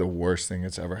probably the worst thing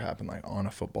that's ever happened like on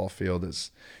a football field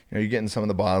is you get in some of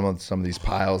the bottom of some of these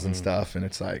piles and stuff, and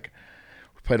it's like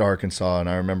we played Arkansas, and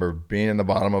I remember being in the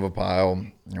bottom of a pile,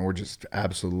 and we're just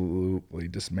absolutely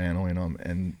dismantling them,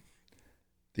 and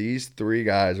these three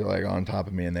guys are like on top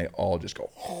of me, and they all just go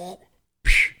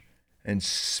and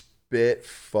spit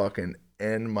fucking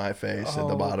in my face at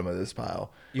the bottom of this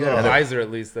pile. You had a visor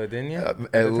at least though, didn't you?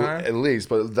 At least,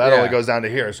 but that Yeah. only goes down to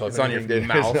here, so It's on your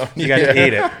mouth. You got to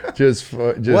eat it. Just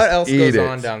What else eat goes it.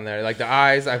 on down there? Like the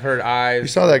eyes. I've heard eyes. You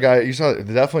saw that guy. You saw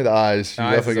definitely the eyes. You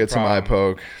Eyes definitely is a get some eye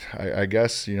problem. poke. I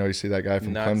guess you see that guy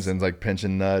from Nuts. Clemson's like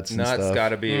pinching nuts and Nuts stuff. got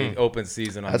to be open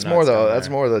season on That's nuts more down though. there. That's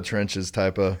more of the trenches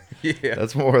type of. Yeah.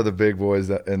 That's more of the big boys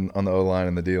that on the O line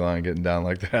and the D line getting down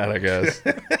like that. I guess.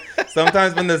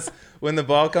 Sometimes when the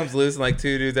ball comes loose and like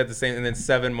two dudes at the same and then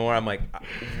seven more, I'm like,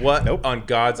 what on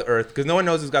God's earth? Because no one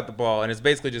knows who's got the ball, and it's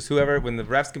basically just whoever. When the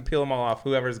refs can peel them all off,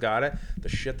 whoever's got it. The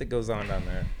shit that goes on down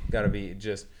there got to be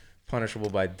just punishable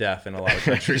by death in a lot of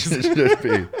countries. It should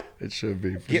be. It should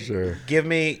be for sure. Give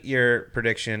me your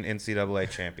prediction, NCAA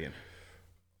champion.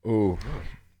 Ooh,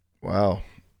 wow.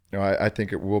 I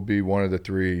think it will be one of the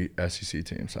three SEC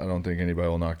teams. I don't think anybody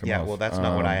will knock them off. Yeah, well, that's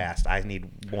not what I asked. I need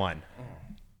one.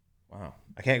 Wow.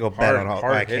 I can't go bet on all. I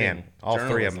hard-hitting can. All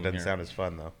three of them journalism doesn't here. sound as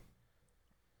fun though.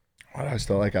 Why do I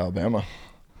still like Alabama?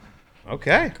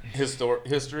 Okay.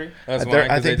 History. That's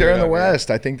I think they're in the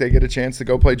West. I think they get a chance to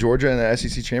go play Georgia in the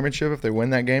SEC championship. If they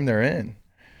win that game, they're in.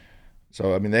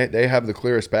 So I mean, they have the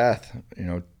clearest path.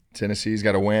 Tennessee's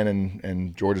got to win,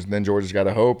 and Georgia's got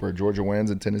to hope, or Georgia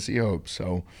wins and Tennessee hopes.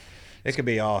 So It could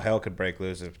be all hell could break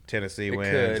loose if Tennessee wins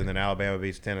could. and then Alabama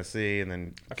beats Tennessee and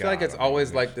then. I feel like it's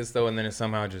always like this though, and then it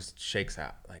somehow just shakes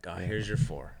out. Like, oh, here's your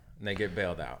 4, and they get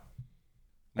bailed out,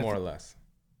 more or less.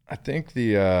 I think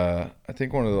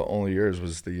one of the only years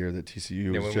was the year that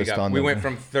TCU was When just on. we went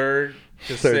from 3rd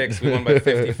to 6th. We won by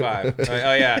 55. Like, oh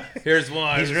yeah, here's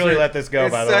one. He's really let this go,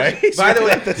 It's by the way. such- By the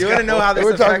way, do you want to know how this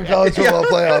We're talking affected? college football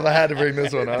playoff. I had to bring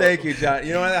this one up. Thank you, John.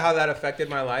 You know how that affected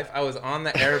my life? I was on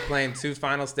the airplane to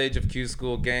final stage of Q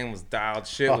School. Game was dialed.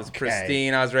 Shit was Okay.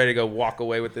 pristine. I was ready to go walk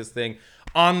away with this thing.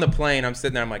 On the plane, I'm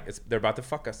sitting there. I'm like, they're about to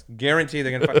fuck us. Guarantee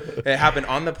they're gonna fuck. It happened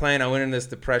on the plane. I went in this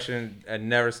depression. I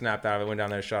never snapped out of it. Went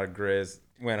down there, shot a grizz.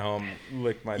 Went home,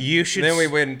 licked my. You should Then we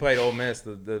went and played Ole Miss.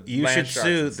 The You Land should Sharks,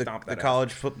 sue and the stomped that ass.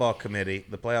 college football committee,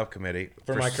 the playoff committee,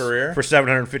 For my career? for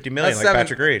 $750 million, like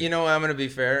Patrick Reed. You know, I'm gonna be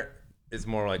fair. It's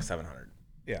more like 700.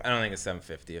 Yeah. I don't think it's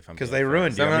 750 if I'm. Because being they fair.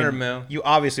 ruined you. I 700 mean, mil. You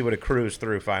obviously would have cruised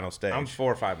through final stage. I'm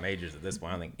 4 or 5 majors at this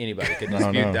point. I don't think anybody could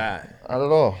dispute no. that. Not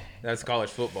at all. That's college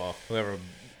football. Whoever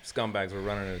scumbags were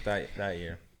running it that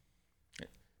year.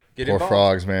 Get Poor involved.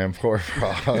 frogs, man. Poor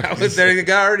frogs. They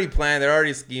got already planned. They're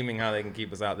already scheming how they can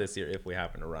keep us out this year if we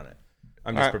happen to run it.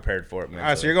 I'm just All right. prepared for it. All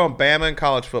right, so you're going Bama and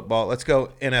college football. Let's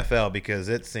go NFL because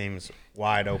it seems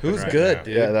wide open. Who's right good, now.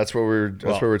 dude? Yeah, that's what we were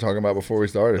talking about before we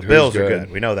started. The Bills are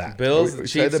good. We know that. Bills, We the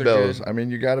say Chiefs the are Bills. good. I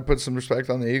mean, you got to put some respect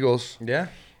on the Eagles. Yeah.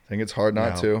 I think it's hard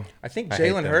not to. I think I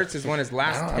hate Jalen that. Hurts has won his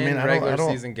last 10 I don't- regular I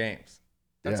don't- season games.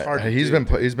 That's Yeah, hard to he's do.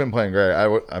 been playing great.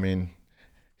 I mean,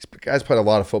 this guy's played a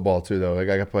lot of football too, though. Like,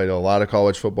 I played a lot of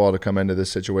college football to come into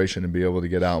this situation and be able to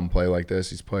get out and play like this.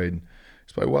 He's played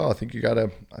well. I think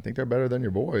they're better than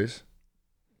your boys.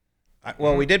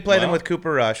 Well, we did play them with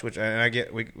Cooper Rush, which and I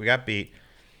get we got beat.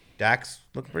 Dax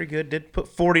looked pretty good. Did put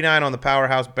 49 on the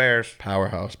Powerhouse Bears.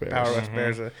 Powerhouse Bears.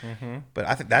 Bears. But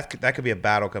I think that could be a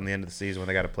battle come the end of the season when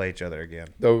they got to play each other again.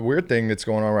 The weird thing that's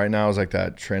going on right now is like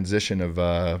that transition of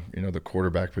the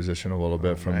quarterback position a little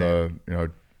bit from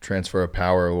the transfer of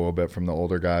power a little bit from the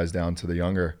older guys down to the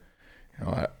younger.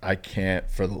 I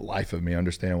can't for the life of me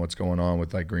understand what's going on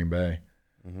with like Green Bay.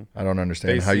 I don't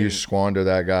understand how you squander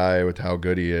that guy with how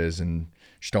good he is and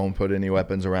just don't put any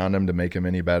weapons around him to make him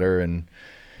any better. And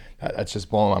that's just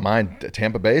blowing my mind.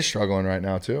 Tampa Bay's struggling right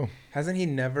now too. Hasn't he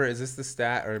never? Is this the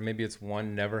stat, or maybe it's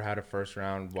one? Never had a first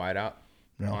round wideout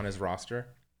on his roster.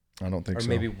 I don't think or so. Or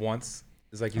maybe once.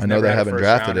 It's like he's I know never they had haven't a first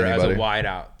drafted rounder anybody as a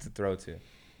wideout to throw to.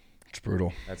 It's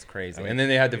brutal. That's crazy. And then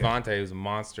they had Devontae, who's a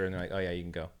monster, and they're like, "Oh yeah, you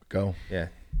can go. Go. Yeah,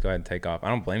 go ahead and take off." I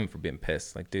don't blame him for being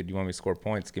pissed. Like, dude, you want me to score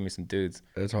points? Give me some dudes.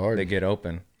 It's hard. They get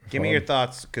open. Give me your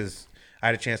thoughts, because I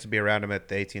had a chance to be around him at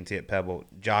the AT&T at Pebble.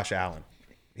 Josh Allen,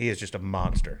 he is just a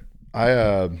monster.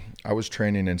 I was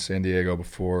training in San Diego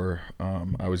before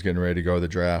I was getting ready to go to the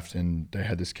draft, and they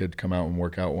had this kid come out and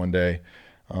work out one day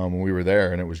when we were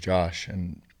there, and it was Josh.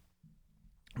 And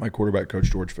my quarterback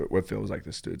coach, George Whitfield, was like,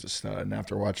 this dude's a stud. And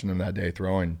after watching him that day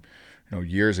throwing,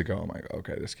 years ago, I'm like,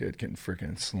 okay, this kid can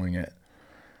freaking sling it.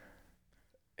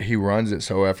 He runs it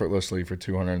so effortlessly for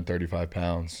 235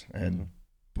 pounds and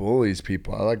bullies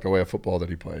people. I like the way of football that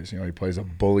he plays. He plays a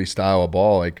bully style of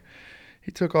ball. Like,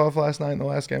 he took off last night in the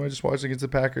last game. I just watched against the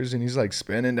Packers, and he's like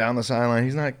spinning down the sideline.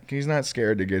 He's not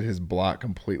scared to get his block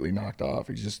completely knocked off.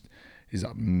 He's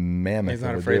a mammoth. He's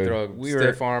not of a afraid dude. to throw a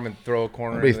stiff arm and throw a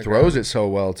corner. But he throws it so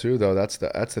well too, though. That's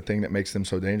the thing that makes them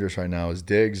so dangerous right now. Is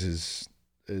Diggs is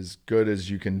as good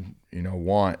as you can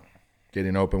want,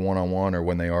 getting open one-on-one, or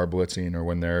when they are blitzing, or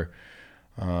when they're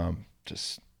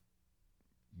just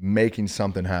making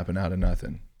something happen out of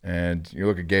nothing. And you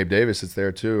look at Gabe Davis; it's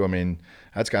there too. I mean,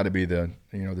 that's got to be the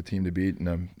team to beat in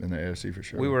the AFC for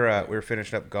sure. We were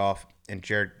finishing up golf, and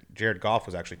Jared Goff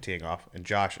was actually teeing off, and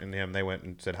Josh and him, they went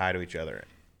and said hi to each other.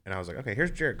 And I was like, okay,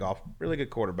 here's Jared Goff, really good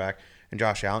quarterback, and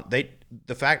Josh Allen.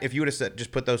 If you would have said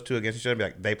just put those two against each other, be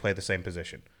like, they play the same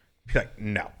position. Be like,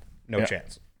 no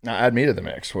chance. Now add me to the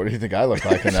mix. What do you think I look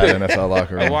like in that NFL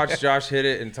locker room? I watched Josh hit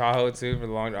it in Tahoe too for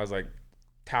the long. I was like,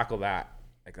 tackle that.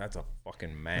 Like, that's a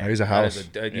fucking man. No, he's a house.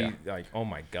 Like, oh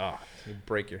my god, you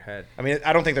break your head. I mean,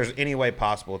 I don't think there's any way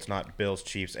possible it's not Bills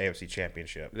Chiefs AFC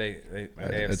Championship.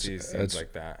 AFC seems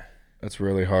like that. That's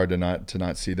really hard to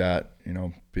not see that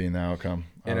being the outcome.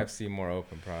 NFC more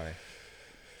open probably.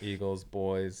 Eagles,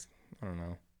 boys. I don't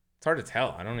know. It's hard to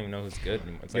tell. I don't even know who's good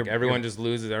anymore. It's like everyone just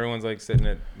loses. Everyone's like sitting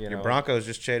at Your Broncos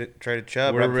just traded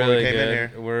Chubb. We're right before really we came good. in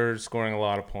here. We're scoring a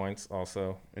lot of points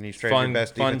also. And he's traded your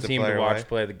best fun defensive team player to watch away.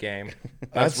 play the game.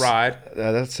 Let's ride.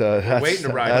 That's Waiting to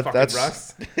ride, fucking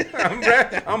Russ.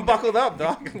 I'm buckled up,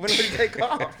 dog. When do we take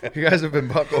off? You guys have been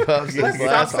buckled up since Stop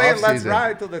last saying let's offseason.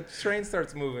 ride till the train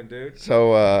starts moving, dude.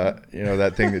 So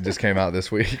that thing that just came out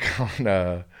this week on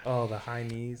The high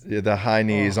knees. yeah, the high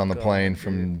knees on the God, plane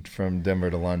from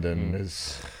Denver to London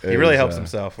He really helps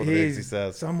himself with the things he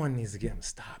says. Someone needs to get him to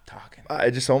stop talking. I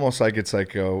just almost like it's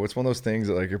like it's one of those things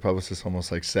that like your publicist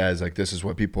almost like says like this is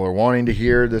what people are wanting to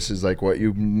hear. This is like what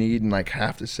you need and like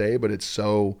have to say, but it's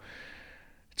so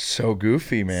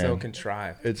goofy, man. So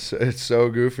contrived. It's so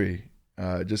goofy.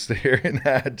 Just hearing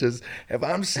that, just if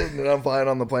I'm sitting and I'm flying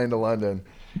on the plane to London,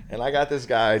 and I got this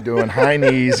guy doing high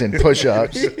knees and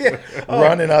push-ups,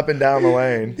 running up and down the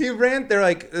lane. He ran.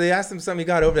 They asked him something. He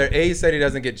got over there. He said he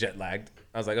doesn't get jet lagged.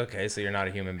 I was like, okay, so you're not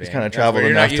a human being. He's kind of That's traveled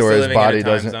where you're not enough used to where his living in a body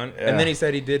time doesn't. zone. Yeah. And then he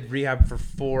said he did rehab for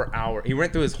 4 hours. He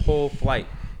went through his whole flight.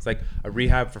 It's like a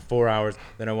rehab for 4 hours.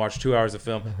 Then I watched 2 hours of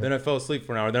film. Then I fell asleep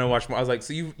for an hour. Then I watched more. I was like,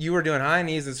 so you were doing high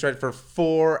knees and stretch for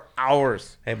 4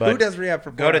 hours. Hey, bud, who does rehab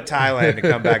for 4 Go hours? to Thailand and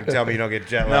come back and tell me you don't get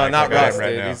jet No, lag. not like I am Russ, right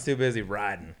dude. now. He's too busy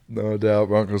riding. No doubt,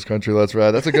 Broncos country. Let's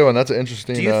ride. That's a good one. That's an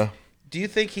interesting. Do you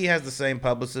think he has the same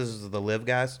publicists as the Live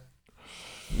guys?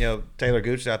 Taylor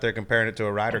Gooch out there comparing it to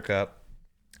a Ryder Cup.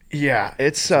 Yeah,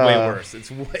 it's Way worse.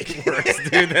 It's way worse,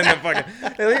 dude, than the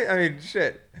fucking. I mean,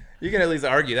 shit. You can at least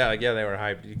argue that. Like, yeah, they were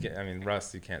hyped.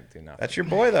 Russ, you can't do nothing. That's your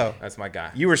boy, though. That's my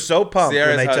guy. You were so pumped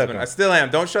Sierra's when they took husband. him. I still am.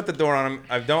 Don't shut the door on him.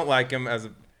 I don't like him as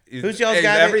a. Who's y'all's he's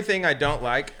guy? Everything I don't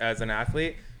like as an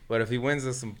athlete. But if he wins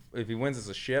us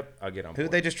a ship, I'll get on board.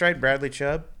 Who they just trade? Bradley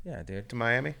Chubb Yeah, dude. to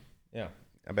Miami? Yeah.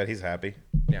 I bet he's happy.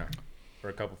 Yeah. for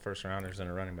a couple first rounders and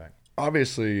a running back?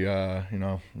 Obviously, I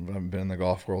haven't been in the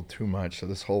golf world too much, so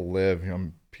this whole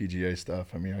PGA stuff.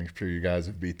 I mean, I'm sure you guys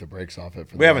have beat the brakes off it.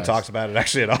 We haven't talked about it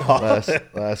actually at all. the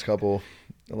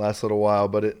last little while,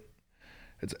 but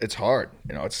it's hard.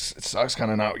 It sucks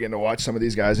kind of not getting to watch some of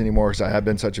these guys anymore because I have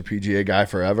been such a PGA guy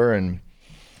forever, and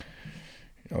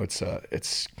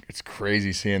it's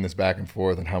crazy seeing this back and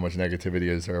forth and how much negativity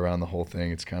is there around the whole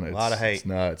thing. It's kind of a lot of hate. It's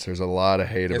nuts. There's a lot of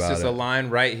hate about it. It's just a line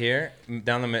right here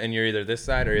down the and you're either this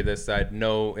side or you're this side.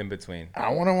 No in between. I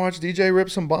want to watch DJ rip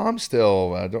some bombs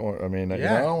still. I don't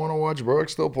want to watch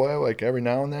Brooks still play like every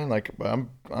now and then. Like I'm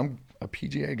a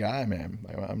PGA guy, man.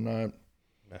 I'm not.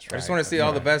 That's right. I just want to see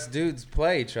all the best dudes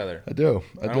play each other. I do.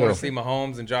 I don't want to see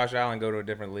Mahomes and Josh Allen go to a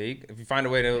different league. If you find a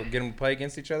way to get them to play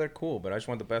against each other, cool. But I just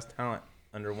want the best talent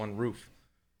under one roof,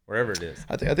 wherever it is.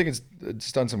 I think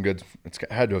it's done some good. It's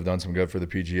had to have done some good for the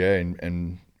PGA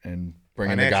and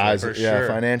bringing the guys.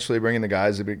 Financially bringing the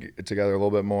guys together a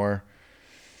little bit more.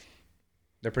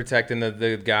 They're protecting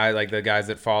the guy, like the guys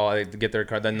that fall to get their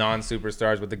card, the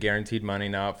non-superstars with the guaranteed money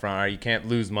now up front. Or you can't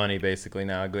lose money basically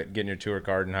now, getting your tour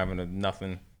card and having a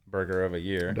nothing burger of a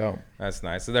year. No. That's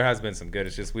nice. So there has been some good.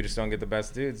 It's just we just don't get the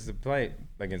best dudes to play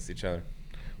against each other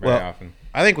very often.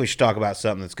 I think we should talk about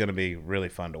something that's going to be really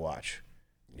fun to watch.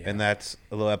 Yeah. And that's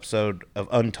a little episode of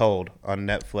Untold on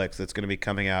Netflix that's going to be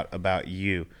coming out about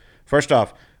you. First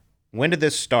off, when did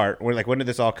this start? When did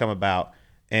this all come about?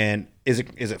 And is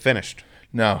it finished?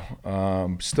 No,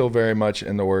 still very much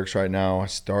in the works right now. I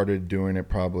started doing it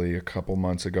probably a couple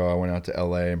months ago. I went out to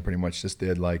LA and pretty much just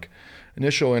did like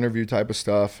initial interview type of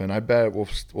stuff. And I bet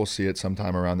we'll see it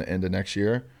sometime around the end of next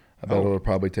year. I bet it'll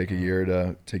probably take a year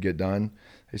to get done.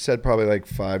 They said probably like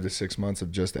 5 to 6 months of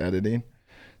just editing.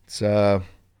 It's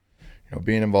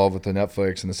being involved with the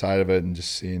Netflix and the side of it, and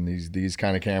just seeing these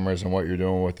kind of cameras and what you're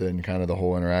doing with it, and kind of the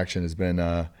whole interaction has been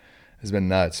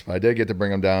nuts. But I did get to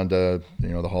bring them down to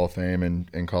the Hall of Fame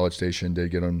and College Station.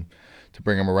 Did get them to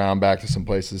bring them around back to some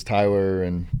places, Tyler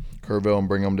and Kerrville, and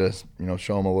bring them to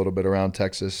show them a little bit around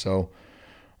Texas. So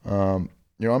I'm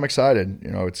excited.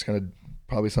 It's gonna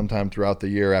probably sometime throughout the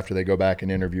year after they go back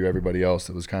and interview everybody else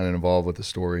that was kind of involved with the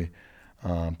story.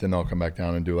 Then they'll come back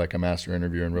down and do like a master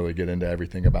interview and really get into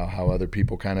everything about how other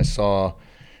people kind of saw,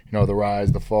 the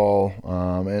rise, the fall,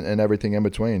 and everything in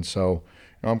between. So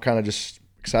I'm kind of just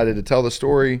excited to tell the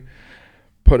story,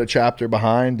 put a chapter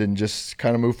behind, and just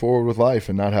kind of move forward with life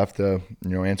and not have to,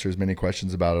 answer as many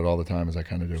questions about it all the time as I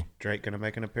kind of do. Is Drake going to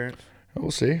make an appearance? We'll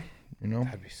see.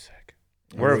 That'd be sick.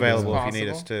 We're available if you need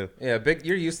us too. Yeah,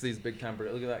 you're used to these big camera.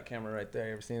 Look at that camera right there.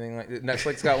 You ever seen anything like that?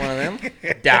 Netflix got one of them?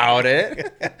 Doubt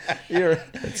it. You're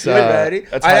ready.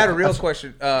 I had a real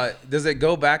question. Does it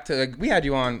go back to we had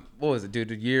you on? What was it, dude?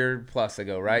 A year plus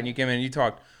ago, right? And you came in and you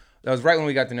talked. That was right when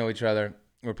we got to know each other.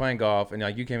 We were playing golf, and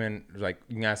you came in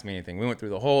you can ask me anything. We went through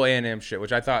the whole A&M shit,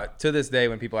 which I thought to this day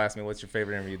when people ask me what's your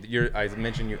favorite interview, I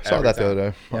mentioned you. Saw that the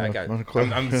other day.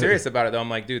 Yeah, I'm serious about it though. I'm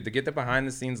like, dude, to get the behind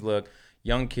the scenes look.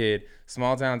 Young kid,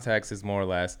 small town Texas, more or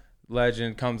less.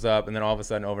 Legend comes up, and then all of a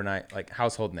sudden, overnight, like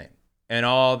household name, and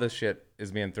all the shit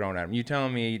is being thrown at him. You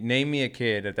telling me, name me a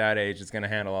kid at that age that's gonna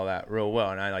handle all that real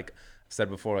well? And I said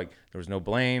before, there was no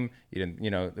blame. You didn't,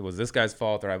 it was this guy's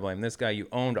fault, or I blame this guy. You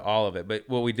owned all of it. But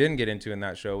what we didn't get into in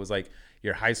that show was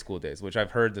your high school days, which I've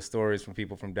heard the stories from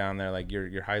people from down there. Like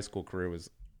your high school career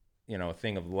was. A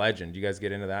thing of legend. You guys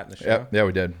get into that in the show? Yeah,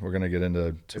 we did. We're gonna get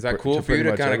into. Is that cool for you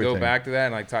to kind of go back to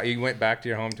that and talk? You went back to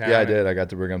your hometown. Yeah, I did. I got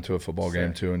to bring them to a football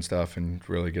game too and stuff, and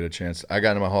really get a chance. I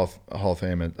got into my Hall of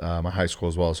Fame at my high school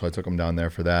as well, so I took them down there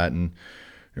for that. And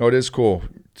it is cool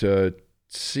to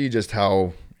see just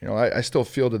how I still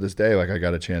feel to this day like I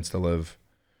got a chance to live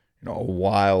a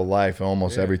wild life,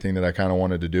 almost everything that I kind of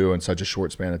wanted to do in such a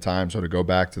short span of time. So to go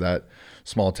back to that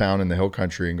small town in the hill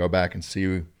country and go back and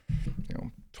see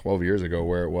 12 years ago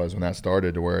where it was when that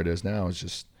started to where it is now, it's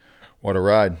just what a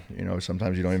ride.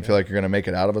 Sometimes you don't even feel like you're going to make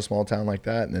it out of a small town like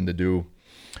that, and then to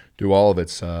do all of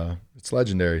it's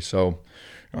legendary. So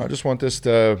I just want this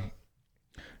to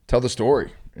tell the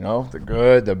story, the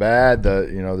good, the bad,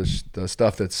 the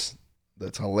stuff that's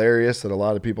hilarious that a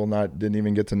lot of people didn't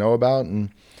even get to know about.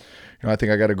 And I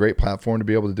think I got a great platform to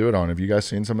be able to do it on. Have you guys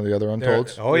seen some of the other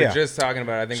Untolds? We were just talking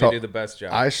about it. I think they do the best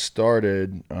job. I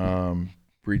started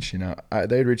reaching out.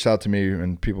 They'd reached out to me,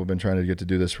 and people have been trying to get to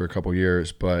do this for a couple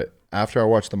years. But after I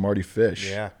watched the Marty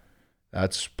Fish,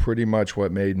 that's pretty much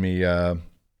what made me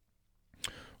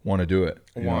want to do it.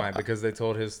 Why? Because they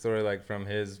told his story, from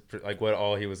his what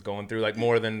all he was going through,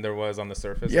 more than there was on the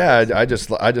surface. Yeah, I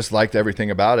just liked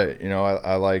everything about it.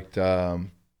 I liked I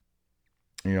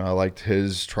liked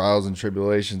his trials and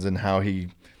tribulations and how he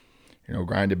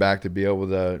grind it back to be able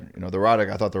to, the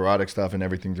Roddick, I thought the Roddick stuff and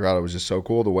everything throughout it was just so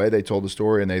cool. The way they told the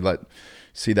story and they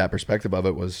see that perspective of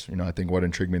it was, I think what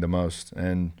intrigued me the most.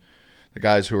 And the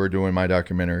guys who are doing my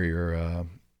documentary are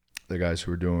the guys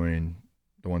who are doing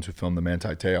the ones who filmed the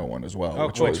Manti Te'o one as well. Oh,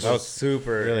 which cool. was, That was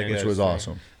super really good. Which was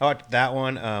awesome. I watched that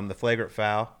one, the flagrant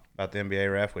foul about the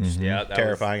NBA ref, which is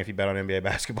terrifying if you bet on NBA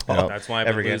basketball. Yep. That's why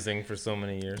I've been losing for so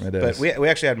many years. But we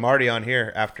actually had Marty on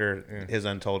here after his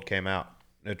Untold came out.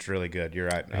 It's really good. You're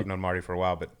right. I've known Marty for a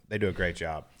while, but they do a great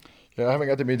job. Yeah, I haven't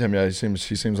got to meet him yet. He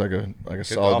seems like a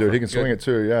solid dude. He can swing it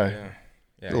too. Yeah.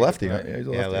 He's a lefty. Huh? Yeah, he's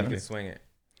a lefty. He can swing it.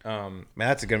 Man,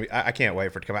 that's gonna be. I can't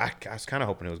wait for it to come out. I was kind of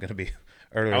hoping it was gonna be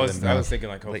earlier. I was thinking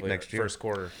like hopefully next year. first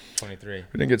quarter 23.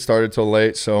 We didn't get started till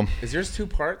late, so is yours 2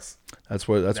 parts? That's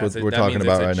what we're talking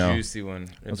about right now. Juicy one.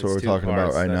 That's what we're talking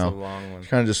about right now. That's a long one. It's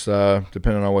kind of just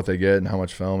depending on what they get and how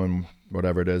much film and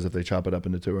whatever it is, if they chop it up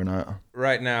into 2 or not.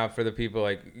 Right now, for the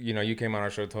people you came on our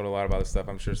show, told a lot about this stuff.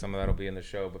 I'm sure some of that'll be in the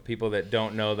show, but people that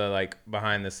don't know the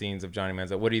behind the scenes of Johnny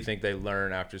Manziel, what do you think they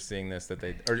learn after seeing this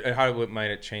or how might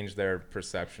it change their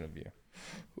perception of you?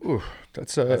 Ooh,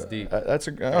 that's deep.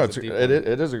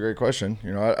 It is a great question.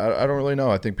 I don't really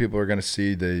know. I think people are going to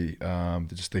see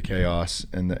just the chaos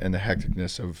and the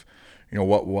hecticness of,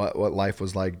 what life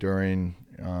was like during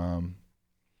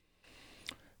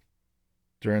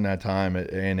that time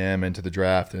at A&M into the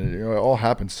draft, and it all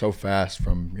happened so fast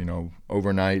from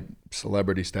overnight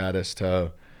celebrity status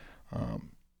to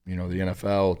the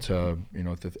NFL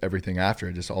to everything after.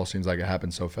 It just all seems like it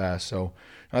happened so fast. So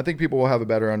I think people will have a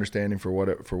better understanding for what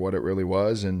it really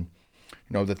was, and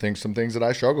some things that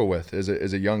I struggle with as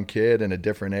a young kid in a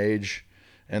different age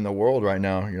in the world right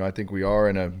now. I think we are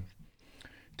in a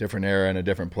different era and a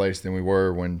different place than we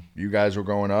were when you guys were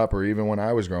growing up, or even when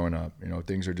I was growing up.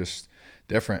 Things are just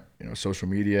different. Social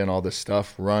media and all this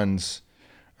stuff runs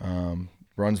the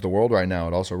world right now.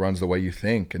 It also runs the way you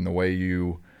think and the way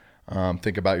you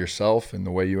think about yourself and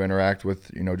the way you interact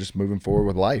with, just moving forward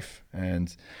with life.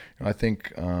 And I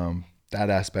think that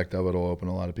aspect of it will open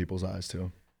a lot of people's eyes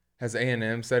too. Has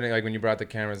A&M said it, when you brought the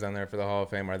cameras down there for the Hall of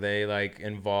Fame, are they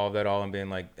involved at all in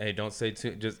being hey, don't say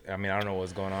too, I don't know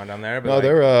what's going on down there, but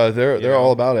no, they're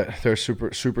all about it. They're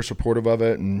super supportive of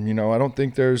it. And, I don't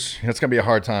think it's going to be a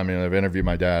hard time. I've interviewed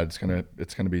my dad. It's going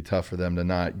to be tough for them to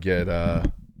not get,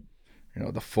 the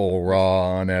full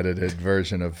raw unedited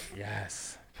version of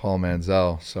Paul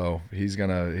Manziel. So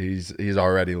he's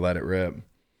already let it rip.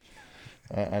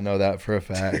 I know that for a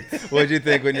fact. What'd you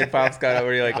think when your pops got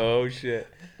over? You're like, oh shit,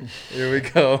 here we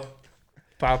go,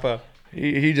 Papa.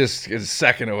 He just, the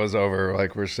second it was over,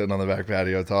 we're sitting on the back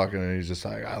patio talking, and he's just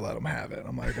like, I let him have it.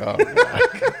 I'm like, oh.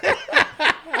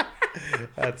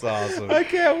 That's awesome. I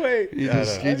can't wait. He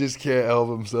just can't help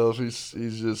himself.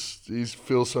 He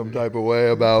feels some type of way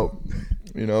about,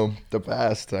 the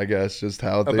past, I guess, just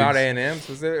how things. About A&M,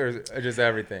 was it, or just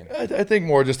everything? I think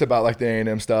more just about the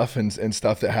A&M stuff and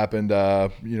stuff that happened,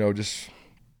 just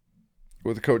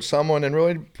with Coach Someone and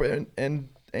really and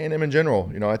A&M in general.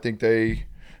 I think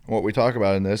what we talk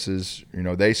about in this is,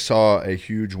 they saw a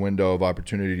huge window of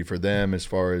opportunity for them as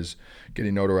far as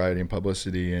getting notoriety and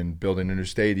publicity and building a new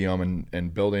stadium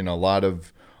and building a lot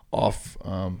of off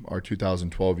our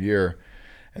 2012 year.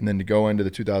 And then to go into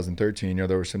the 2013,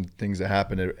 there were some things that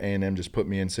happened at A&M just put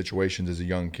me in situations as a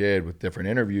young kid with different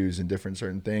interviews and different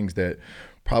certain things that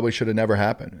probably should have never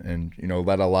happened. And,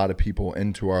 let a lot of people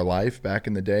into our life back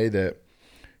in the day that,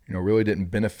 really didn't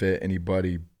benefit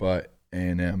anybody but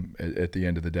A&M at the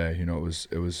end of the day.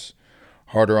 It was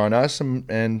harder on us,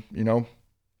 and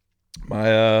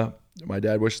my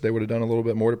dad wished they would have done a little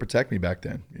bit more to protect me back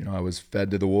then. I was fed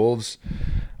to the wolves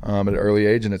at an early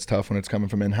age, and it's tough when it's coming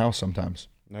from in-house sometimes.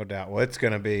 No doubt. Well, it's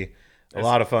going to be a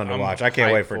lot of fun to watch. I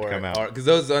can't wait for it to come out. Because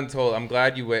those Untold, I'm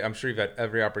glad you wait. I'm sure you've had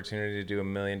every opportunity to do a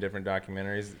million different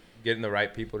documentaries. Getting the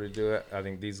right people to do it, I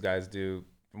think these guys do.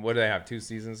 What do they have, 2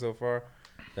 seasons so far?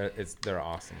 They're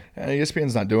awesome. And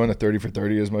ESPN's not doing the 30 for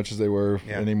 30 as much as they were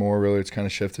anymore. Really, it's kind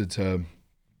of shifted to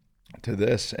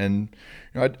this. And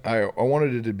I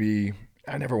wanted it to be.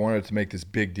 I never wanted to make this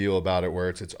big deal about it, where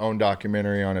it's its own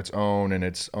documentary on its own and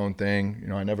its own thing.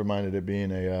 I never minded it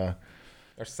being a.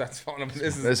 Our set's falling up.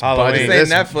 This is Halloween.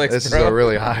 This ain't Netflix, this bro. is a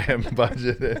really high-end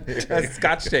budget. That's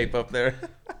Scotch tape up there.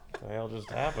 What the hell just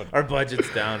happened? Our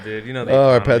budget's down, dude.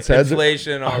 Our pets' heads,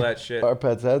 inflation, all that shit. Our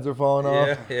pets' heads are falling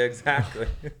off. Yeah, exactly.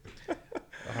 Oh,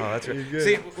 that's right.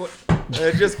 See,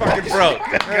 it just fucking broke.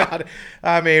 God,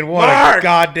 what a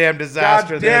goddamn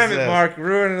disaster God damn this it, is. Mark.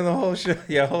 Ruining the whole show.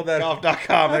 Yeah, hold that.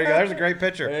 Golf.com. There you go. There's a great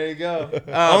picture. There you go.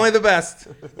 Only the best.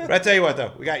 But I tell you what,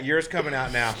 though. We got yours coming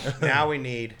out now. Now we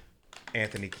need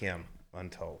Anthony Kim.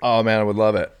 Untold. Oh man, I would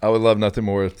love it. I would love nothing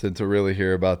more than to really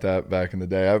hear about that back in the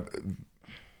day.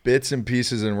 Bits and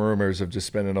pieces and rumors of just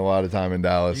spending a lot of time in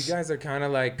Dallas. You guys are kind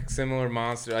of like similar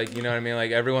monster, like, you know what I mean? Like,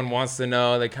 everyone wants to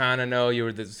know. They kind of know you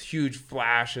were this huge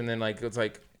flash, and then like it's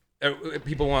like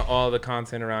people want all the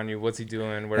content around you. What's he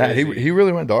doing? Where is he? He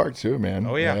really went dark too, man.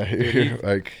 Oh, yeah.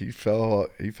 He fell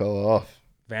off.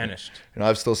 Vanished. You know,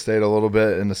 I've still stayed a little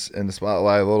bit in the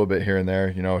spotlight, a little bit here and there.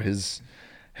 You know, his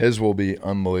will be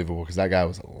unbelievable because that guy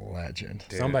was a legend.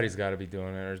 Dude. Somebody's got to be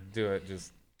doing it or do it.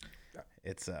 Just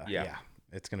it's yeah.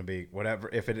 It's gonna be whatever.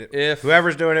 If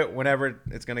whoever's doing it, whenever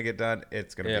it's gonna get done,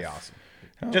 it's gonna be awesome.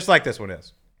 Just like this one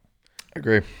is. I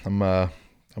agree. I'm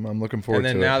looking forward to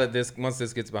it. And then now that once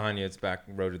this gets behind you, it's back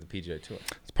road to the PGA Tour.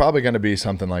 It's probably gonna be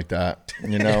something like that,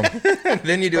 you know.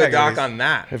 Then you do a doc on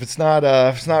that. If it's not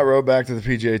road back to the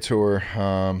PGA Tour,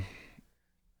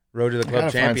 road to the club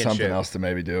championship. Find something else to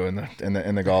maybe do in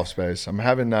the golf space. I'm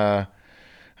having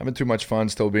too much fun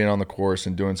still being on the course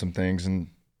and doing some things. And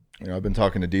you know, I've been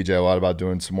talking to DJ a lot about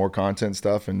doing some more content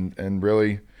stuff and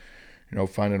really, you know,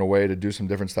 finding a way to do some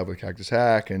different stuff with Cactus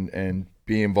Hack and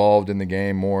be involved in the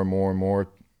game more and more and more,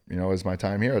 you know, as my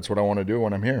time here. That's what I want to do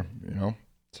when I'm here, you know.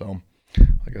 So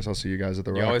I guess I'll see you guys at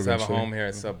the Rock. You always eventually. have a home here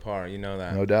at Subpar. You know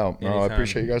that. No doubt. Anytime, I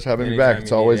appreciate you guys having me back.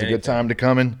 It's always a good time to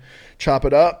come and chop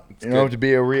it up. You know, to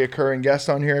be a reoccurring guest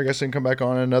on here. I guess I can come back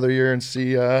on another year and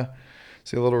see a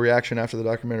little reaction after the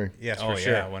documentary. Yes, for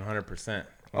sure. Yeah, 100%.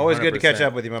 Always good to catch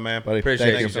up with you, my man. Buddy,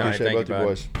 appreciate thank you, you. Johnny. Appreciate Thank both you, you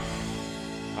boys.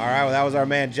 All right, well, that was our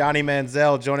man Johnny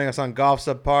Manziel joining us on Golf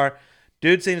Subpar.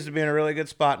 Dude seems to be in a really good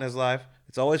spot in his life.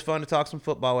 It's always fun to talk some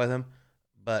football with him,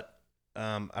 but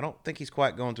I don't think he's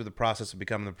quite going through the process of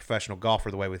becoming a professional golfer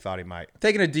the way we thought he might.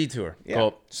 Taking a detour. Yeah,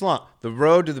 Well, slump. the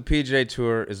road to the PGA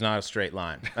Tour is not a straight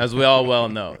line, as we all well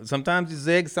know. Sometimes you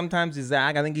zig, sometimes you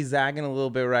zag. I think he's zagging a little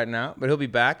bit right now, but he'll be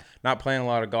back. Not playing a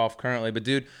lot of golf currently, but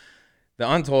dude, the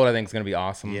Untold, I think, is going to be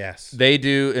awesome. Yes. They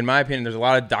do, in my opinion, there's a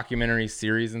lot of documentary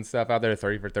series and stuff out there.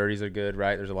 30 for 30s are good,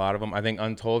 right? There's a lot of them. I think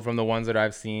Untold, from the ones that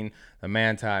I've seen, the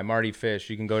Manti, Marty Fish,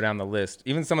 you can go down the list.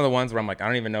 Even some of the ones where I'm like, I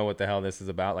don't even know what the hell this is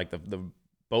about, like the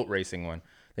boat racing one.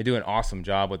 They do an awesome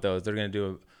job with those. They're going to do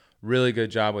a really good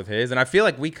job with his. And I feel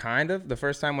like we the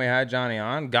first time we had Johnny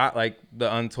on, got like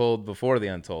the Untold before the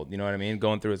Untold. You know what I mean?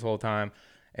 Going through his whole time,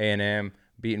 A&M,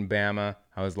 beating Bama,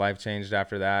 how his life changed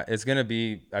after that. It's going to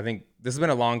be, I think, this has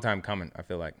been a long time coming, I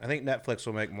feel like. I think Netflix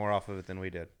will make more off of it than we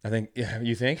did. I think, yeah,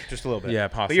 you think? Just a little bit. Yeah,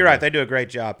 possibly. But you're right. They do a great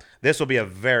job. This will be a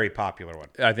very popular one.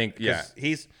 I think, yeah.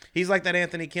 He's like that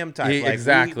Anthony Kim type.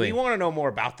 Exactly. We want to know more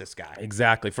about this guy.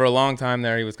 Exactly. For a long time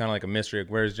there, he was kind of like a mystery.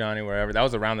 Like, where's Johnny? Wherever. That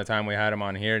was around the time we had him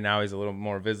on here. Now he's a little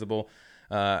more visible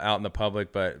out in the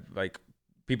public. But like,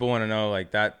 people want to know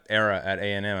like that era at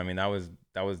A&M. I mean, that was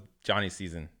Johnny's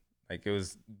season. Like, it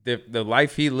was the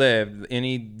life he lived.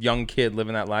 Any young kid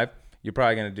living that life, you're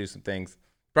probably going to do some things.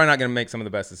 Probably not going to make some of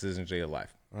the best decisions of your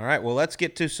life. All right. Well, let's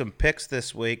get to some picks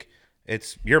this week.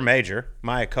 It's your major,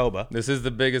 Mayakoba. This is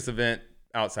the biggest event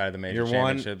outside of the major Your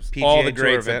championships. PGA All the Tour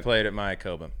greats event. have played at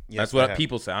Mayakoba. Yes, That's what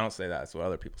people say. I don't say that. That's what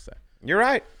other people say. You're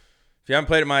right. If you haven't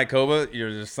played at Mayakoba,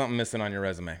 there's something missing on your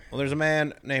resume. Well, there's a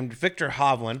man named Victor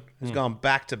Hovland who's gone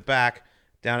back-to-back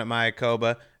down at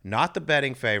Mayakoba. Not the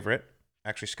betting favorite.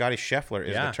 Actually, Scotty Scheffler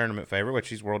is the tournament favorite, which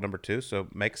he's world number 2, so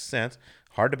makes sense.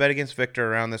 Hard to bet against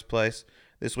Victor around this place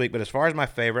this week. But as far as my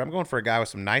favorite, I'm going for a guy with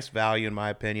some nice value, in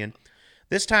my opinion.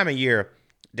 This time of year,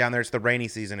 down there, it's the rainy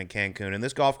season in Cancun, and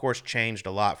this golf course changed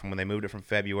a lot from when they moved it from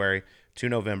February to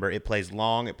November. It plays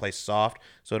long, it plays soft,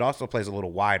 so it also plays a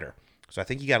little wider. So I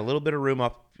think you got a little bit of room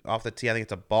up off the tee. I think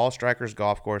it's a ball striker's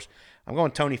golf course. I'm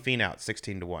going Tony Finau at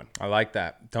 16-1. I like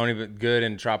that. Tony, good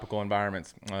in tropical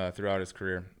environments throughout his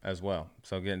career as well.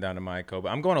 So getting down to Mayakoba.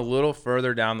 I'm going a little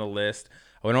further down the list.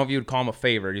 I don't know if you would call him a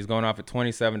favorite. He's going off at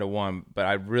 27-1, but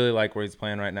I really like where he's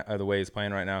playing right now, the way he's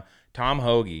playing right now. Tom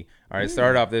Hoge, all right,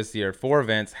 started off this year, 4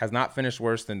 events, has not finished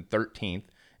worse than 13th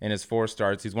in his 4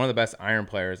 starts. He's one of the best iron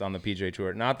players on the PGA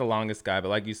Tour. Not the longest guy, but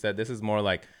like you said, this is more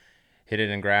like hit it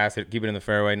in grass, keep it in the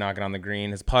fairway, knock it on the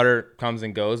green. His putter comes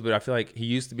and goes, but I feel like he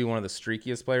used to be one of the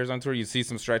streakiest players on tour. You see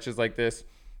some stretches like this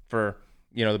for,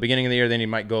 the beginning of the year, then he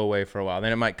might go away for a while.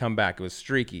 Then it might come back. It was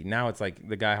streaky. Now it's like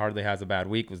the guy hardly has a bad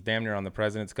week, was damn near on the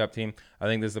President's Cup team. I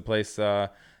think this is a place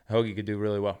Hoge could do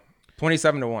really well.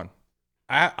 27-1.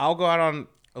 I'll go out on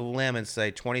a limb and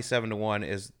say 27-1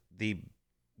 is the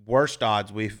worst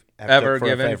odds we've ever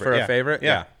given for a favorite.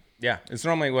 Yeah. It's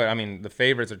normally what, the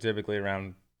favorites are typically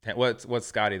around 10. What's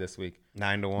Scotty this week?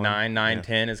 9-1. 9,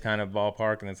 10 is kind of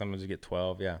ballpark, and then sometimes you get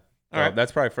 12. Yeah. So All right.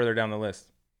 That's probably further down the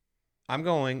list. I'm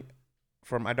going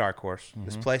for my dark horse. Mm-hmm.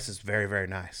 This place is very, very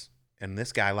nice. and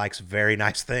this guy likes very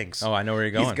nice things. Oh, I know where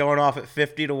you're going. He's going off at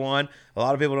 50-1. A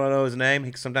lot of people don't know his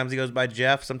name. Sometimes he goes by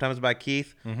Jeff, sometimes by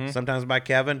Keith, sometimes by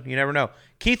Kevin. You never know.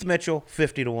 Keith Mitchell,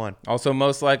 50-1. Also,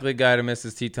 most likely guy to miss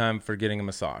his tee time for getting a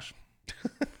massage.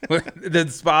 The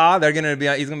spa, he's going to be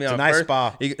on a nice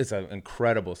spa. It's an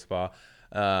incredible spa.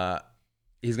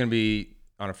 He's going to be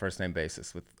on a first name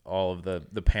basis with all of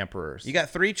the pamperers. You got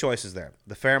 3 choices there.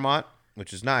 The Fairmont,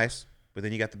 which is nice, but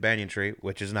then you got the Banyan Tree,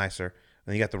 which is nicer.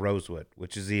 And then you got the Rosewood,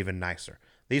 which is even nicer.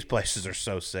 These places are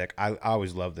so sick. I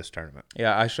always love this tournament.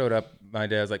 Yeah, I showed up my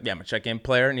day. I was like, yeah, I'm a check-in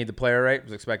player. Need the player rate.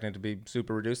 Was expecting it to be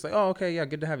super reduced. Like, oh, okay, yeah,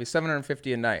 good to have you.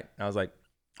 $750 a night. And I was like,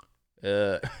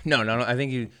 no. I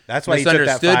think you That's why you took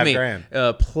that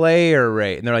 $5,000. Player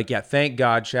rate. And they're like, yeah, thank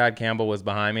God Chad Campbell was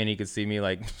behind me and he could see me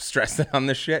like stressing on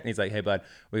this shit. And he's like, hey, bud,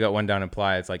 we got one down in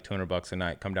Playa. It's like $200 a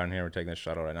night. Come down here. We're taking this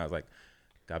shuttle right now. I was like,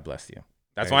 God bless you.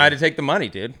 That's why I had to take the money,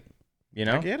 dude. You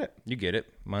know? I get it. You get it.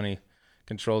 Money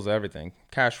controls everything.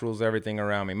 Cash rules everything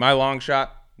around me. My long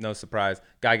shot, no surprise.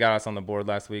 Guy got us on the board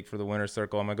last week for the winner's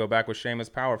circle. I'm going to go back with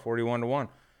Seamus Power, 41-1.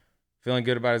 Feeling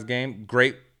good about his game.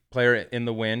 Great player in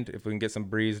the wind if we can get some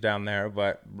breeze down there.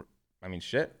 But, I mean,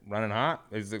 shit, running hot.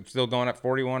 Is it still going at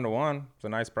 41-1? It's a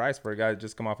nice price for a guy that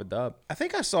just come off a dub. I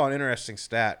think I saw an interesting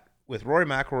stat with Rory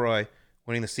McIlroy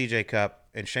winning the CJ Cup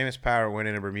and Seamus Power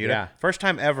winning in Bermuda. Yeah. First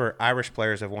time ever Irish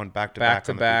players have won back-to-back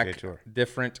on the PGA Tour.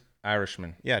 Different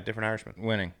Irishmen. Yeah, different Irishmen.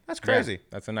 Winning. That's crazy. Yeah,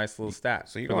 that's a nice little stat.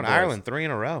 So you're going to Ireland 3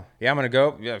 in a row. Yeah, I'm going to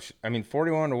go. Yeah, I mean,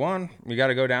 41-1. We got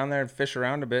to go down there and fish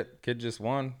around a bit. Kid just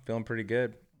won. Feeling pretty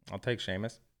good. I'll take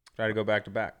Seamus. Try to go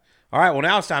back-to-back. All right, well,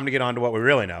 now it's time to get on to what we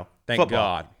really know. Thank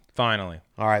Football. God. Finally.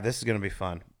 All right, this is going to be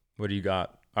fun. What do you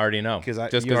got? I already know.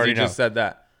 Just because you just said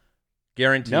that.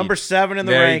 Guaranteed. Number 7 in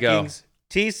the There you rankings.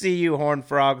 TCU Horned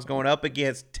Frogs going up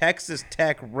against Texas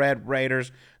Tech Red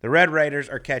Raiders. The Red Raiders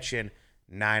are catching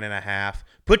 9.5.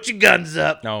 Put your guns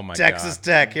up. Oh, my Texas God.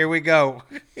 Tech. Here we go.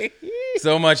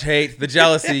 So much hate. The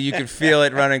jealousy. You can feel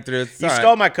it running through. You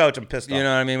stole my coach. I'm pissed off. You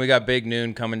know what I mean? We got Big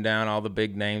Noon coming down. All the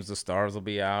big names. The stars will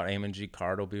be out. Eamon G.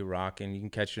 Card will be rocking. You can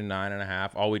catch your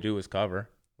 9.5. All we do is cover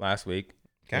last week.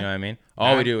 Okay. You know what I mean?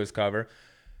 All we do is cover.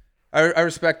 I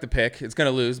respect the pick. It's going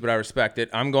to lose, but I respect it.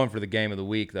 I'm going for the game of the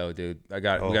week, though, dude. We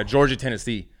got Georgia,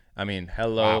 Tennessee. I mean,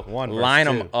 hello. Wow, line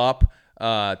them up.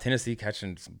 Tennessee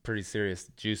catching some pretty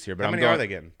serious juice here. But How many are they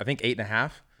getting? I think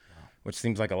 8.5, which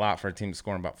seems like a lot for a team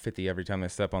scoring about 50 every time they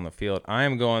step on the field. I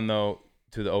am going, though,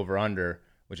 to the over-under,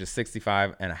 which is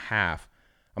 65.5. I'm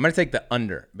going to take the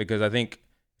under because I think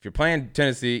if you're playing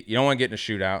Tennessee, you don't want to get in a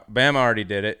shootout. Bama already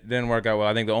did it. Didn't work out well.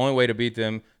 I think the only way to beat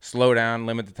them, slow down,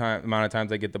 limit the amount of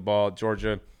times they get the ball.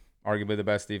 Georgia, arguably the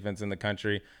best defense in the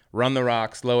country. Run the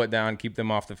rock, slow it down, keep them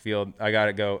off the field. I got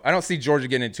to go. I don't see Georgia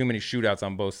getting in too many shootouts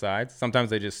on both sides. Sometimes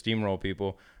they just steamroll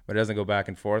people, but it doesn't go back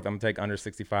and forth. I'm going to take under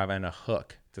 65 and a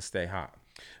hook to stay hot.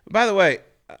 By the way,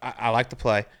 I like to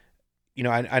play. You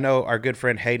know, I know our good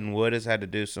friend Hayden Wood has had to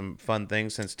do some fun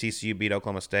things since TCU beat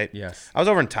Oklahoma State. Yes. I was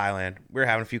over in Thailand. We were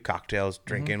having a few cocktails,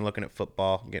 drinking, looking at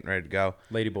football, getting ready to go.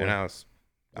 Lady boy. And I was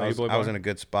in a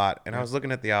good spot, and I was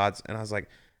looking at the odds, and I was like,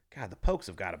 God, the Pokes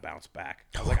have got to bounce back.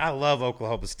 I was like, I love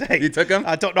Oklahoma State. You took them?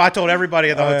 I told everybody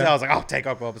at the hotel. I was like, I'll take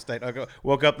Oklahoma State. I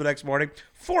woke up the next morning,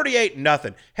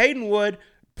 48-0. Hayden Wood,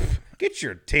 get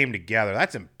your team together.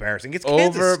 That's embarrassing. It's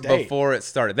Kansas State. Before it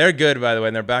started. They're good, by the way,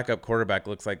 and their backup quarterback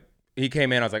looks like he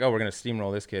came in. I was like, oh, we're going to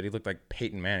steamroll this kid. He looked like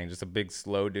Peyton Manning, just a big,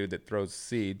 slow dude that throws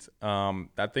seeds.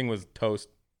 That thing was toast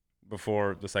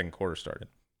before the second quarter started.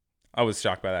 I was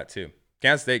shocked by that, too.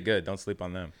 Kansas State, good. Don't sleep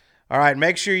on them. All right,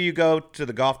 make sure you go to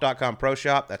the golf.com pro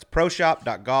shop. That's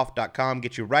proshop.golf.com.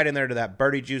 Get you right in there to that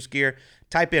Birdie Juice gear.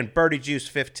 Type in Birdie Juice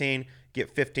 15.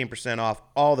 Get 15% off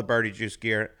all the Birdie Juice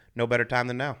gear. No better time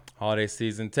than now. Holiday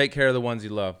season. Take care of the ones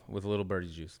you love with a little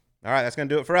Birdie Juice. All right, that's going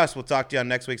to do it for us. We'll talk to you on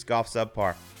next week's Golf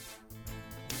Subpar.